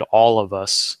 That led all of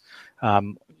us.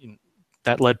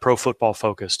 That led Pro Football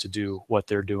Focus to do what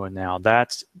they're doing now.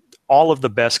 That's all of the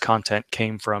best content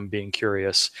came from being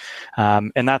curious,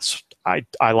 and that's.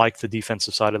 I like the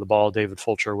defensive side of the ball. David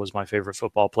Fulcher was my favorite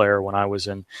football player when I was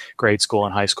in grade school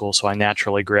and high school, so I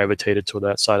naturally gravitated to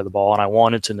that side of the ball, and I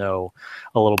wanted to know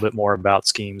a little bit more about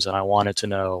schemes, and I wanted to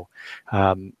know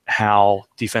how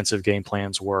defensive game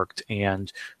plans worked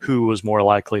and who was more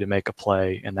likely to make a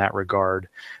play in that regard.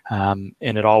 And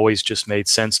it always just made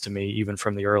sense to me, even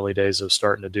from the early days of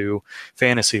starting to do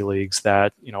fantasy leagues,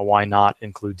 that, why not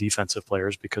include defensive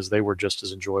players, because they were just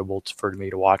as enjoyable for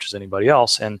me to watch as anybody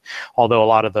else. And although a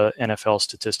lot of the NFL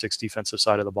statistics, defensive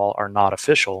side of the ball, are not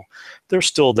official, they're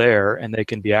still there and they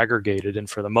can be aggregated. And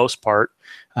for the most part,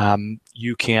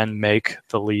 you can make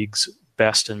the league's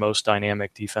best and most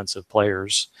dynamic defensive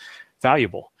players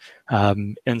valuable.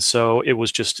 And so it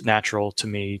was just natural to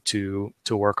me to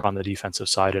work on the defensive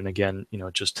side. And again,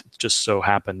 just so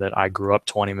happened that I grew up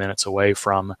 20 minutes away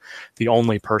from the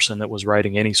only person that was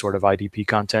writing any sort of IDP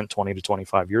content 20 to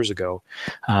 25 years ago.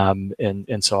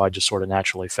 And so I just sort of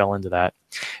naturally fell into that.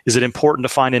 Is it important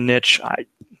to find a niche?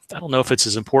 I don't know if it's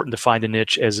as important to find a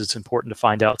niche as it's important to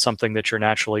find out something that you're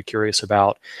naturally curious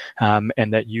about, and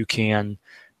that you're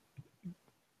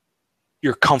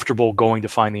comfortable going to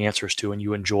find the answers to, and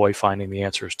you enjoy finding the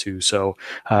answers to. So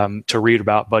to read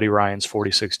about Buddy Ryan's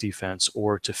 46 defense,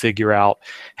 or to figure out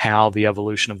how the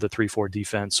evolution of the 3-4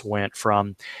 defense went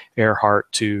from Earhart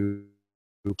to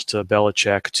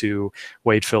Belichick to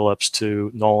Wade Phillips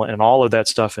to Nolan, and all of that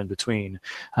stuff in between.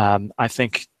 I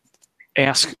think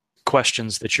ask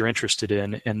questions that you're interested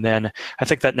in, and then I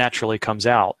think that naturally comes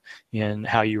out in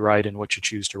how you write and what you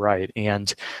choose to write.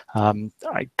 And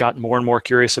I got more and more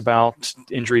curious about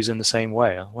injuries in the same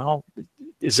way. Well,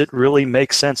 does it really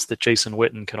make sense that Jason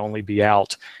Witten can only be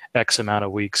out X amount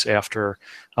of weeks after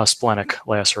a splenic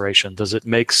laceration? Does it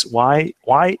why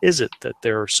is it that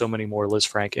there are so many more Liz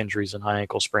Frank injuries and high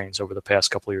ankle sprains over the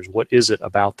past couple of years? What is it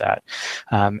about that?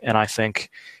 And I think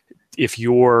if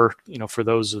you're, for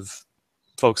those of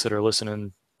folks that are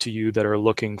listening to you that are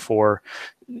looking for,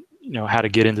 how to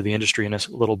get into the industry in a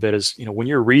little bit, is, when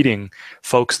you're reading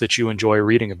folks that you enjoy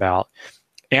reading about,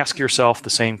 ask yourself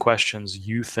the same questions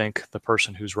you think the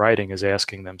person who's writing is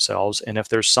asking themselves. And if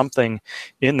there's something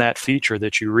in that feature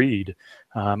that you read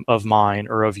of mine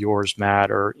or of yours, Matt,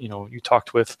 or, you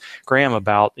talked with Graham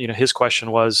about, his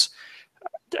question was,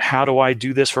 how do I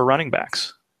do this for running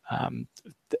backs?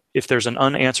 If there's an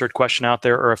unanswered question out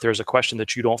there, or if there's a question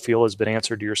that you don't feel has been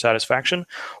answered to your satisfaction,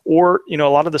 or, a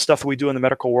lot of the stuff that we do in the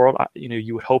medical world,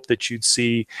 you would hope that you'd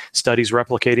see studies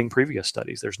replicating previous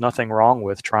studies. There's nothing wrong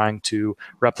with trying to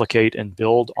replicate and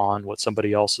build on what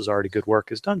somebody else's already good work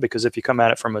has done, because if you come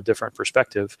at it from a different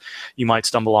perspective, you might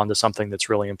stumble onto something that's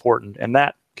really important, and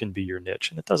that can be your niche.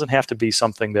 And it doesn't have to be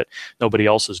something that nobody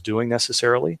else is doing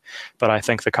necessarily, but I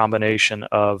think the combination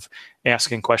of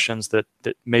asking questions that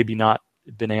maybe not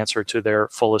been answered to their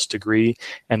fullest degree,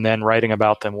 and then writing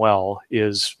about them well,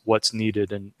 is what's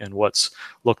needed and what's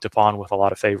looked upon with a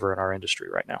lot of favor in our industry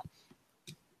right now.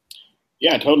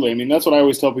 Yeah, totally. I mean, that's what I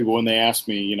always tell people when they ask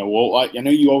me, well, I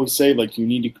know you always say, like, you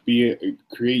need to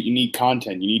create unique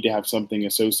content. You need to have something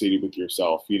associated with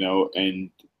yourself,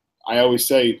 and I always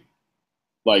say,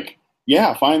 like,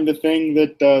 yeah, find the thing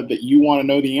that you want to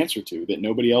know the answer to, that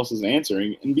nobody else is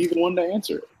answering, and be the one to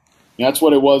answer it. And that's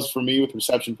what it was for me with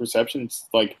reception perception. It's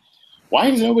like, why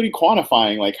is nobody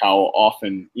quantifying, like, how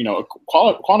often,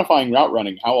 quantifying route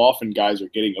running, how often guys are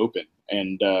getting open?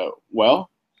 And well,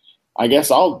 I guess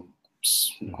I'll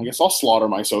slaughter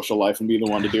my social life and be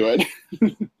the one to do it.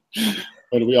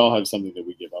 But we all have something that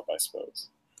we give up, I suppose.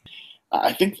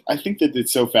 I think that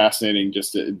it's so fascinating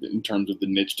just in terms of the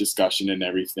niche discussion and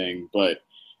everything. But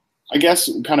I guess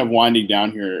kind of winding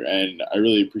down here, and I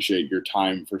really appreciate your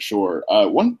time for sure.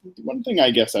 One thing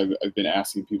I guess I've been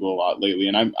asking people a lot lately,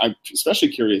 and I'm especially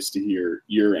curious to hear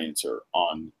your answer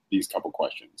on these couple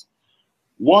questions.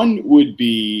 One would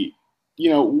be,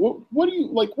 what do you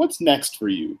like? What's next for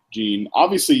you, Gene?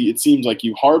 Obviously, it seems like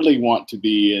you hardly want to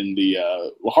be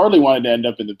hardly wanted to end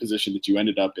up in the position that you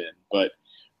ended up in. But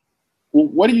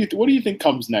what do you think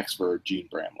comes next for Jene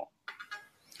Bramel?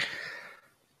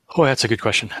 Oh, that's a good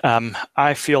question.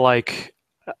 I feel like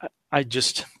I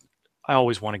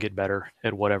always want to get better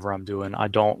at whatever I'm doing.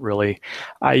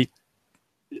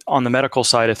 On the medical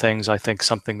side of things, I think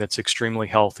something that's extremely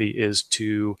healthy is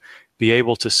to be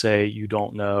able to say you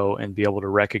don't know and be able to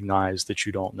recognize that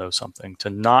you don't know something. To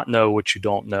not know what you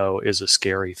don't know is a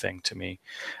scary thing to me.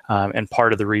 And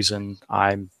part of the reason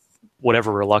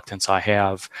whatever reluctance I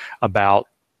have about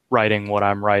writing what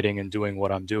I'm writing and doing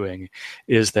what I'm doing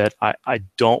is that I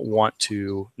don't want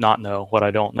to not know what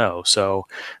I don't know. So,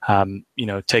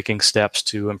 taking steps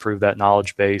to improve that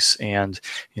knowledge base, and,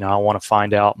 I want to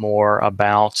find out more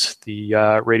about the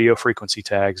radio frequency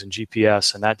tags and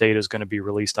GPS, and that data is going to be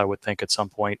released, I would think, at some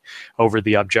point over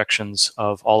the objections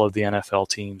of all of the NFL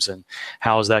teams. And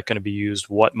how is that going to be used?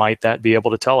 What might that be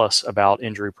able to tell us about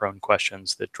injury-prone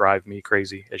questions that drive me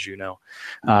crazy, as you know?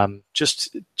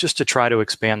 Just to try to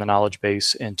expand the knowledge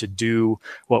base and to do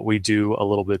what we do a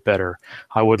little bit better.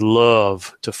 I would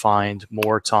love to find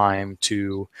more time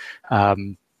to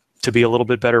be a little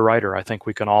bit better writer. I think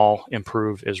we can all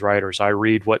improve as writers. I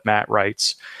read what Matt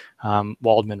writes,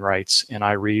 Waldman writes, and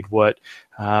I read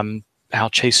how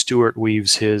Chase Stewart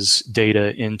weaves his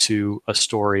data into a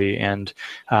story, and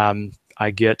I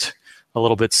get a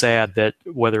little bit sad that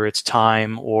whether it's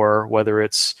time or whether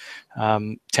it's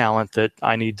talent that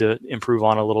I need to improve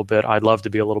on a little bit, I'd love to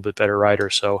be a little bit better writer.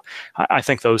 So I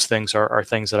think those things are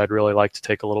things that I'd really like to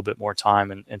take a little bit more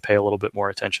time and pay a little bit more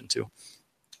attention to.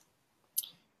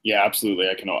 Yeah, absolutely.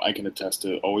 I can attest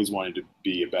to always wanting to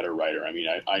be a better writer. I mean,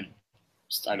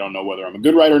 I don't know whether I'm a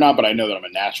good writer or not, but I know that I'm a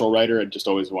natural writer, and just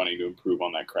always wanting to improve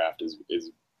on that craft is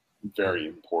very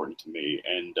important to me.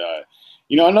 And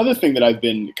another thing that I've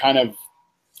been kind of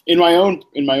in my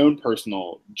own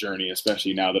personal journey,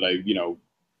 especially now that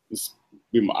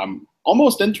I'm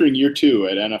almost entering year 2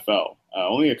 at NFL.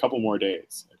 Only a couple more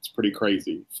days. It's pretty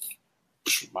crazy,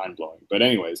 mind blowing. But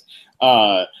anyways,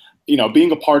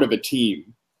 being a part of a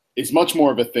team is much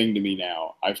more of a thing to me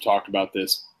now. I've talked about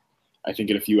this, I think,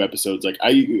 in a few episodes. Like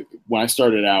when I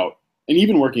started out, and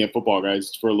even working at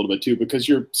Footballguys for a little bit too, because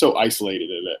you're so isolated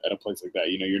at a place like that.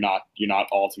 You're not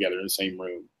all together in the same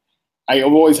room. I've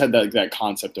always had that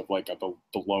concept of like the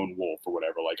lone wolf or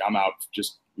whatever. Like I'm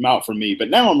out for me. But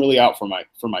now I'm really out for my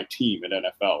team at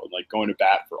NFL and like going to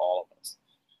bat for all of us.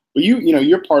 But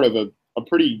you're part of a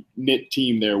pretty knit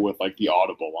team there with like the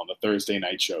Audible on the Thursday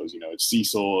night shows. It's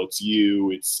Cecil, it's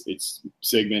you, it's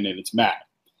Sigmund, and it's Matt.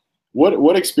 What has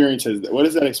that experience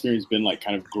been like,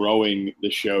 kind of growing the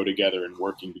show together and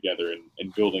working together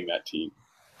and building that team?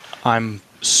 I'm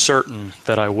certain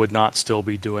that I would not still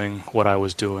be doing what I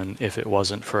was doing if it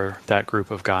wasn't for that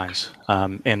group of guys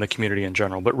and the community in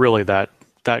general, but really that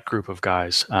group of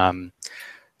guys.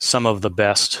 Some of the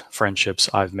best friendships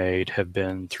I've made have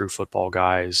been through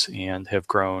Footballguys and have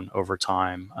grown over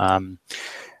time. And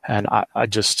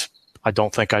I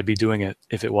don't think I'd be doing it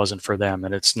if it wasn't for them.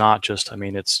 And it's not just,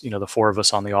 it's, the 4 of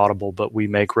us on the Audible, but we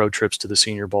make road trips to the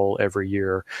Senior Bowl every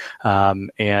year.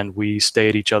 And we stay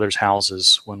at each other's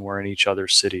houses when we're in each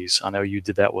other's cities. I know you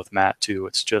did that with Matt too.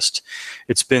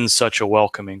 It's been such a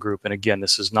welcoming group. And again,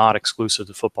 this is not exclusive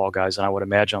to Footballguys. And I would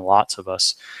imagine lots of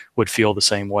us would feel the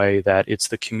same way, that it's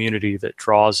the community that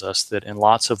draws us, that in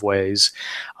lots of ways,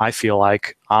 I feel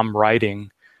like I'm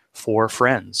writing for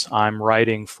friends. I'm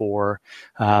writing for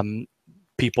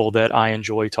people that I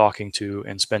enjoy talking to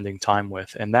and spending time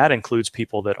with. And that includes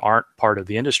people that aren't part of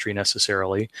the industry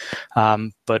necessarily.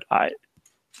 But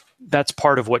that's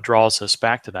part of what draws us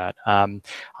back to that.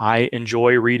 I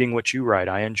enjoy reading what you write.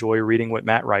 I enjoy reading what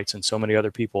Matt writes, and so many other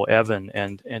people, Evan,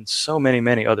 and so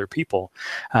many other people.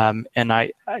 And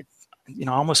I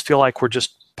almost feel like we're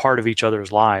just part of each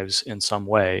other's lives in some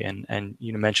way. And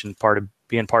you mentioned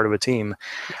being part of a team.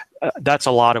 That's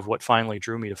a lot of what finally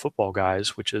drew me to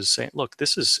Footballguys, which is saying, look,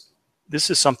 this is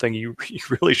something you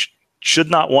really should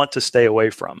not want to stay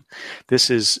away from. This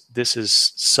is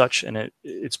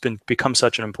it's become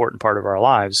such an important part of our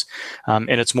lives, and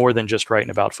it's more than just writing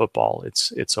about football.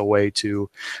 It's a way to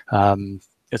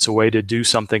do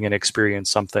something and experience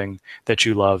something that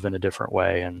you love in a different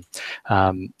way. And,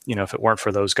 if it weren't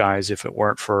for those guys, if it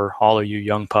weren't for all of you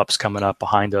young pups coming up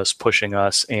behind us, pushing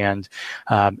us and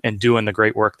doing the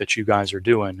great work that you guys are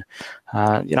doing,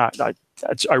 I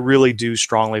really do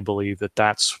strongly believe that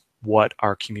that's what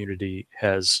our community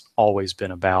has always been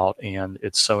about. And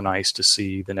it's so nice to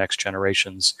see the next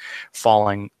generations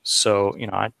falling. So,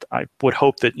 I would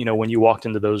hope that, when you walked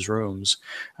into those rooms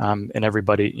and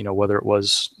everybody, whether it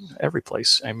was every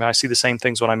place, I see the same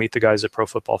things when I meet the guys at Pro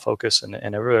Football Focus and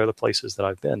every other places that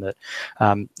I've been, that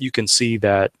you can see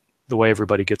that the way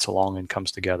everybody gets along and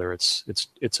comes together, it's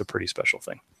a pretty special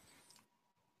thing.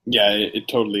 Yeah, it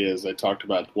totally is. I talked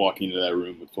about walking into that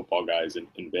room with Footballguys in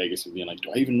Vegas and being like,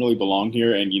 do I even really belong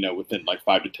here? And, within like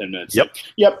 5 to 10 minutes, Yep,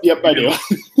 I do.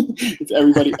 It's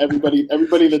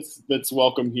everybody that's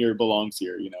welcome here belongs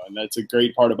here, and that's a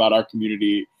great part about our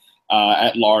community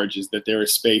at large, is that there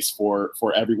is space for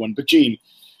everyone. But Gene,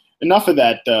 enough of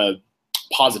that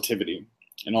positivity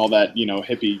and all that,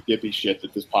 hippie shit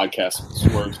that this podcast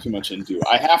swerves too much into.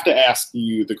 I have to ask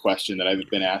you the question that I've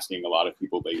been asking a lot of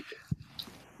people lately.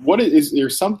 Is there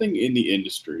something in the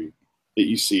industry that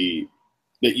you see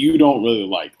that you don't really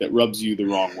like, that rubs you the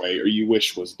wrong way, or you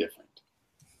wish was different?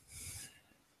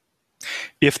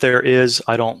 If there is,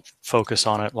 I don't focus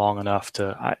on it long enough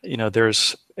to,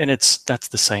 that's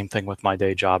the same thing with my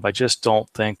day job. I just don't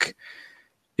think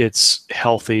it's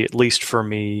healthy, at least for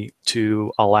me,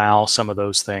 to allow some of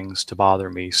those things to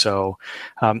bother me. So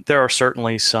there are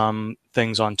certainly some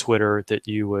things on Twitter that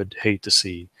you would hate to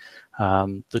see.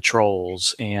 The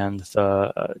trolls and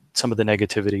some of the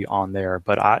negativity on there,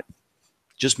 but I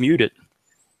just mute it.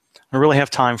 I don't really have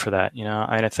time for that, and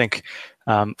I think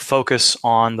focus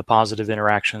on the positive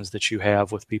interactions that you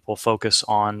have with people, focus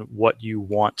on what you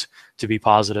want to be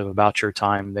positive about your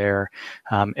time there,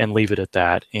 and leave it at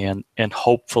that. And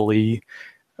hopefully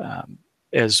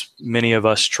as many of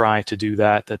us try to do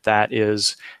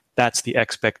that's the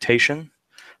expectation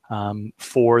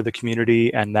for the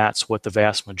community, and that's what the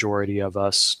vast majority of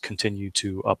us continue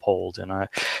to uphold. And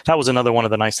that was another one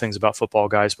of the nice things about Football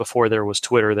Guys. Before there was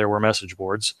Twitter, there were message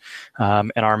boards,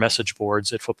 and our message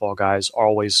boards at Football Guys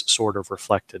always sort of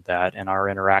reflected that, and our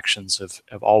interactions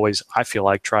have always, I feel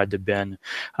like, tried to bend,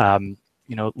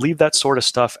 leave that sort of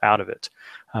stuff out of it.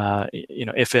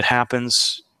 If it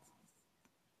happens,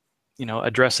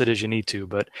 address it as you need to,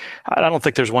 but I don't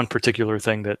think there's one particular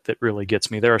thing that really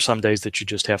gets me. There are some days that you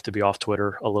just have to be off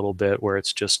Twitter a little bit, where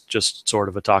it's just sort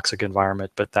of a toxic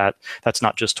environment, but that's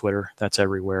not just Twitter, that's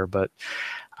everywhere. But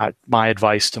my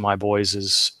advice to my boys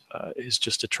is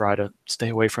just to try to stay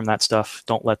away from that stuff.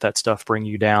 Don't let that stuff bring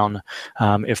you down.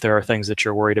 If there are things that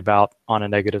you're worried about on a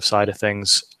negative side of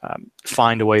things,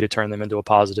 find a way to turn them into a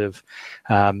positive.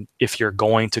 If you're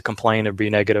going to complain or be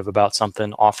negative about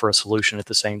something, offer a solution at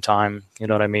the same time. You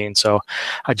know what I mean? So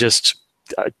I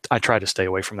try to stay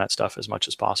away from that stuff as much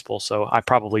as possible. So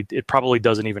it probably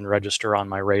doesn't even register on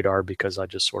my radar, because I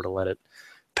just sort of let it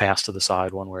pass to the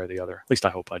side one way or the other. At least I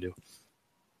hope I do.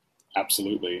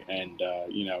 Absolutely. And,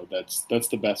 that's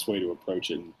the best way to approach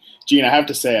it. And Gene, I have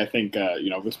to say, I think,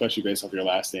 especially based off your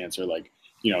last answer,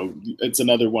 it's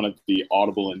another one of the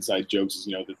Audible inside jokes is,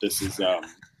 that this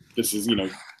is,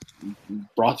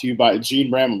 brought to you by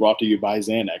Jene Bramel, brought to you by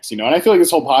Xanax, and I feel like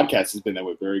this whole podcast has been that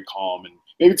way, very calm, and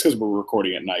maybe it's because we're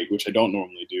recording at night, which I don't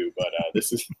normally do, but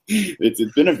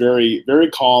it's been a very, very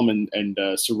calm and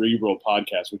cerebral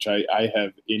podcast, which I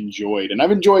have enjoyed. And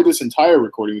I've enjoyed this entire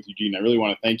recording with you, Gene. I really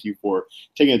want to thank you for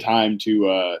taking the time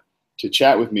to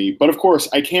chat with me. But of course,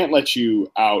 I can't let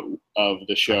you out of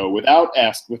the show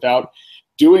without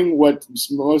doing what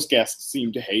most guests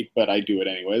seem to hate, but I do it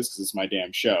anyways because it's my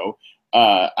damn show.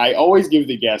 I always give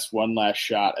the guests one last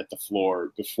shot at the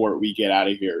floor before we get out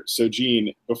of here. So,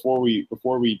 Gene, before we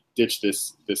ditch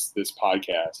this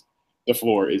podcast, the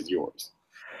floor is yours.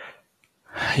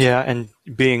 Yeah, and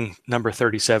being number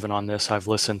 37 on this, I've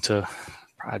listened to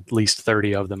at least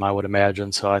 30 of them, I would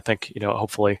imagine. So I think,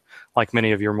 hopefully, like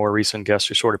many of your more recent guests,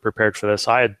 you're sort of prepared for this.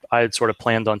 I had sort of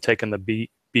planned on taking the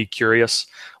be curious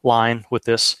line with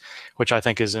this, which I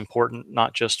think is important,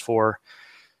 not just for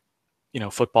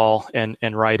football and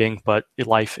writing, but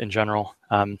life in general.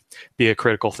 Be a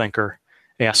critical thinker,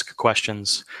 ask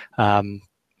questions. Moral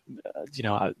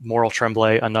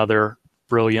Tremblay, another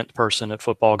brilliant person at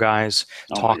Football Guys,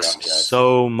 talks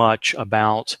so much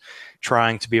about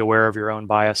trying to be aware of your own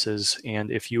biases.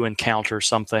 And if you encounter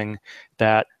something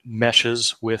that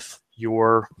meshes with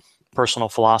your personal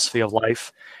philosophy of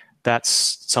life,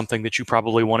 that's something that you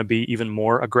probably want to be even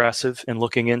more aggressive in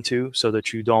looking into, so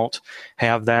that you don't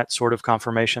have that sort of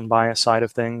confirmation bias side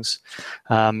of things.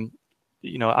 I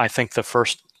think the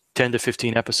first 10 to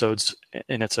 15 episodes,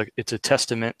 and it's a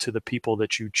testament to the people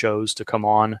that you chose to come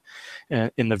on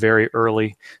in the very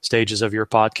early stages of your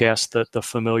podcast. That the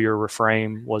familiar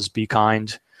refrain was "be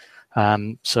kind."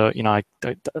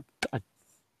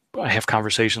 I have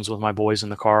conversations with my boys in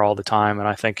the car all the time, and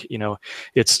I think,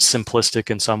 it's simplistic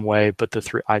in some way, but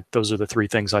those are the three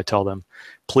things I tell them: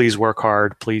 please work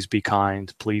hard, please be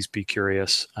kind, please be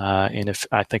curious. And if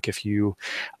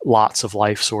lots of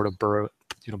life sort of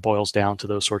boils down to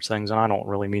those sorts of things. And I don't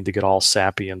really mean to get all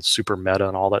sappy and super meta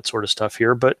and all that sort of stuff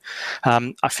here, but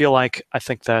I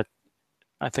think that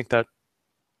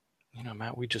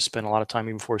Matt, we just spent a lot of time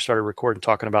even before we started recording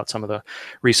talking about some of the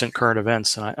recent current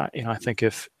events. And I think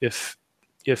if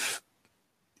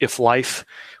life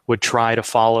would try to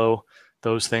follow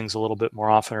those things a little bit more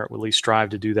often, or at least strive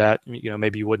to do that,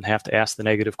 maybe you wouldn't have to ask the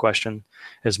negative question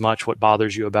as much. What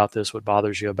bothers you about this? What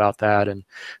bothers you about that? And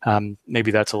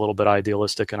maybe that's a little bit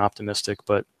idealistic and optimistic,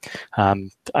 but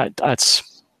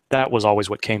that was always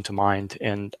what came to mind.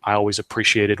 And I always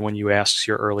appreciated when you asked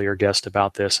your earlier guest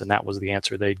about this, and that was the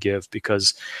answer they'd give,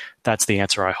 because that's the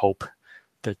answer I hope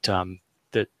that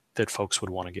folks would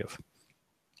want to give.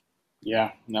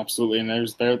 Yeah, absolutely. And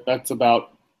that's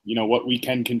about, what we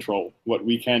can control, what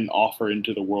we can offer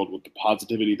into the world, with the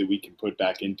positivity that we can put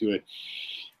back into it.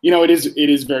 It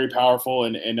is very powerful.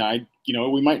 And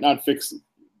we might not fix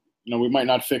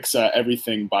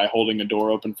everything by holding a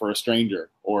door open for a stranger,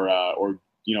 or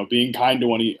being kind to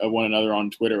one another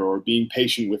on Twitter, or being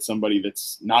patient with somebody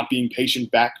that's not being patient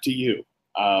back to you.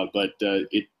 But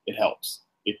it helps.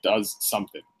 It does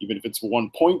something, even if it's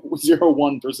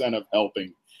 1.01% of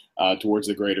helping towards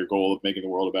the greater goal of making the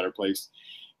world a better place.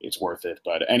 It's worth it.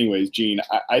 But anyways, Gene,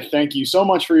 I thank you so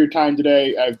much for your time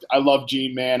today. I love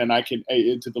Gene, man, and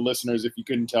to the listeners, if you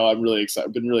couldn't tell, I've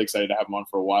been really excited to have him on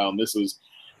for a while, and this was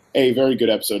a very good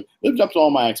episode. Lived up to all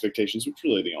my expectations, which is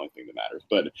really the only thing that matters.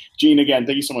 But Gene, again,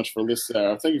 thank you so much for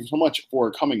listening. Thank you so much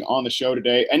for coming on the show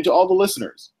today, and to all the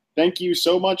listeners. Thank you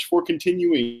so much for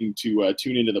continuing to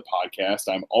tune into the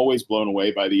podcast. I'm always blown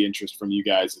away by the interest from you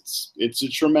guys. It's a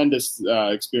tremendous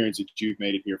experience that you've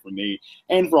made it here for me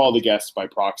and for all the guests by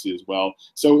proxy as well.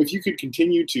 So if you could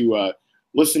continue to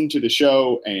listen to the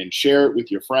show and share it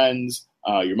with your friends,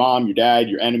 your mom, your dad,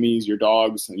 your enemies, your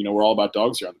dogs. We're all about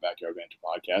dogs here on the Backyard Banter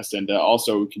podcast. And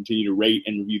also continue to rate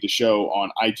and review the show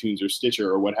on iTunes or Stitcher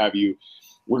or what have you.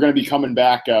 We're going to be coming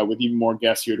back with even more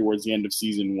guests here towards the end of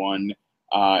season 1.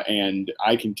 And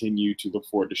I continue to look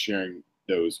forward to sharing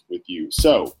those with you.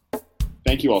 So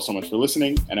thank you all so much for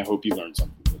listening, and I hope you learned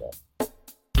something today.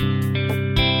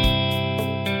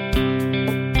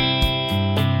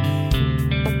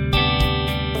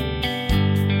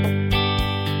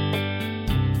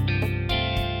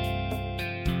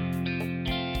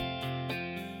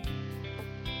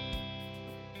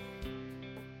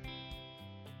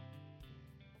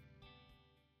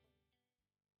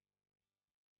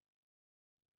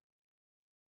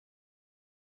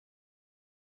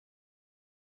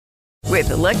 With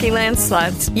the Lucky Land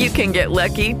Slots, you can get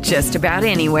lucky just about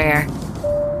anywhere.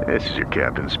 This is your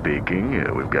captain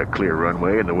speaking. We've got clear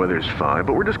runway and the weather's fine,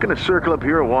 but we're just going to circle up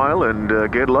here a while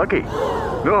and get lucky.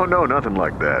 No, nothing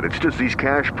like that. It's just these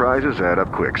cash prizes add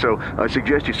up quick. So I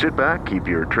suggest you sit back, keep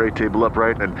your tray table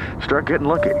upright, and start getting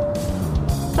lucky.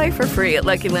 Play for free at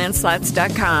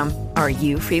LuckyLandSlots.com. Are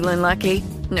you feeling lucky?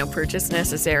 No purchase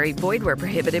necessary. Void where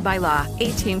prohibited by law.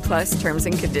 18+ terms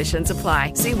and conditions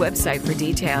apply. See website for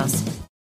details.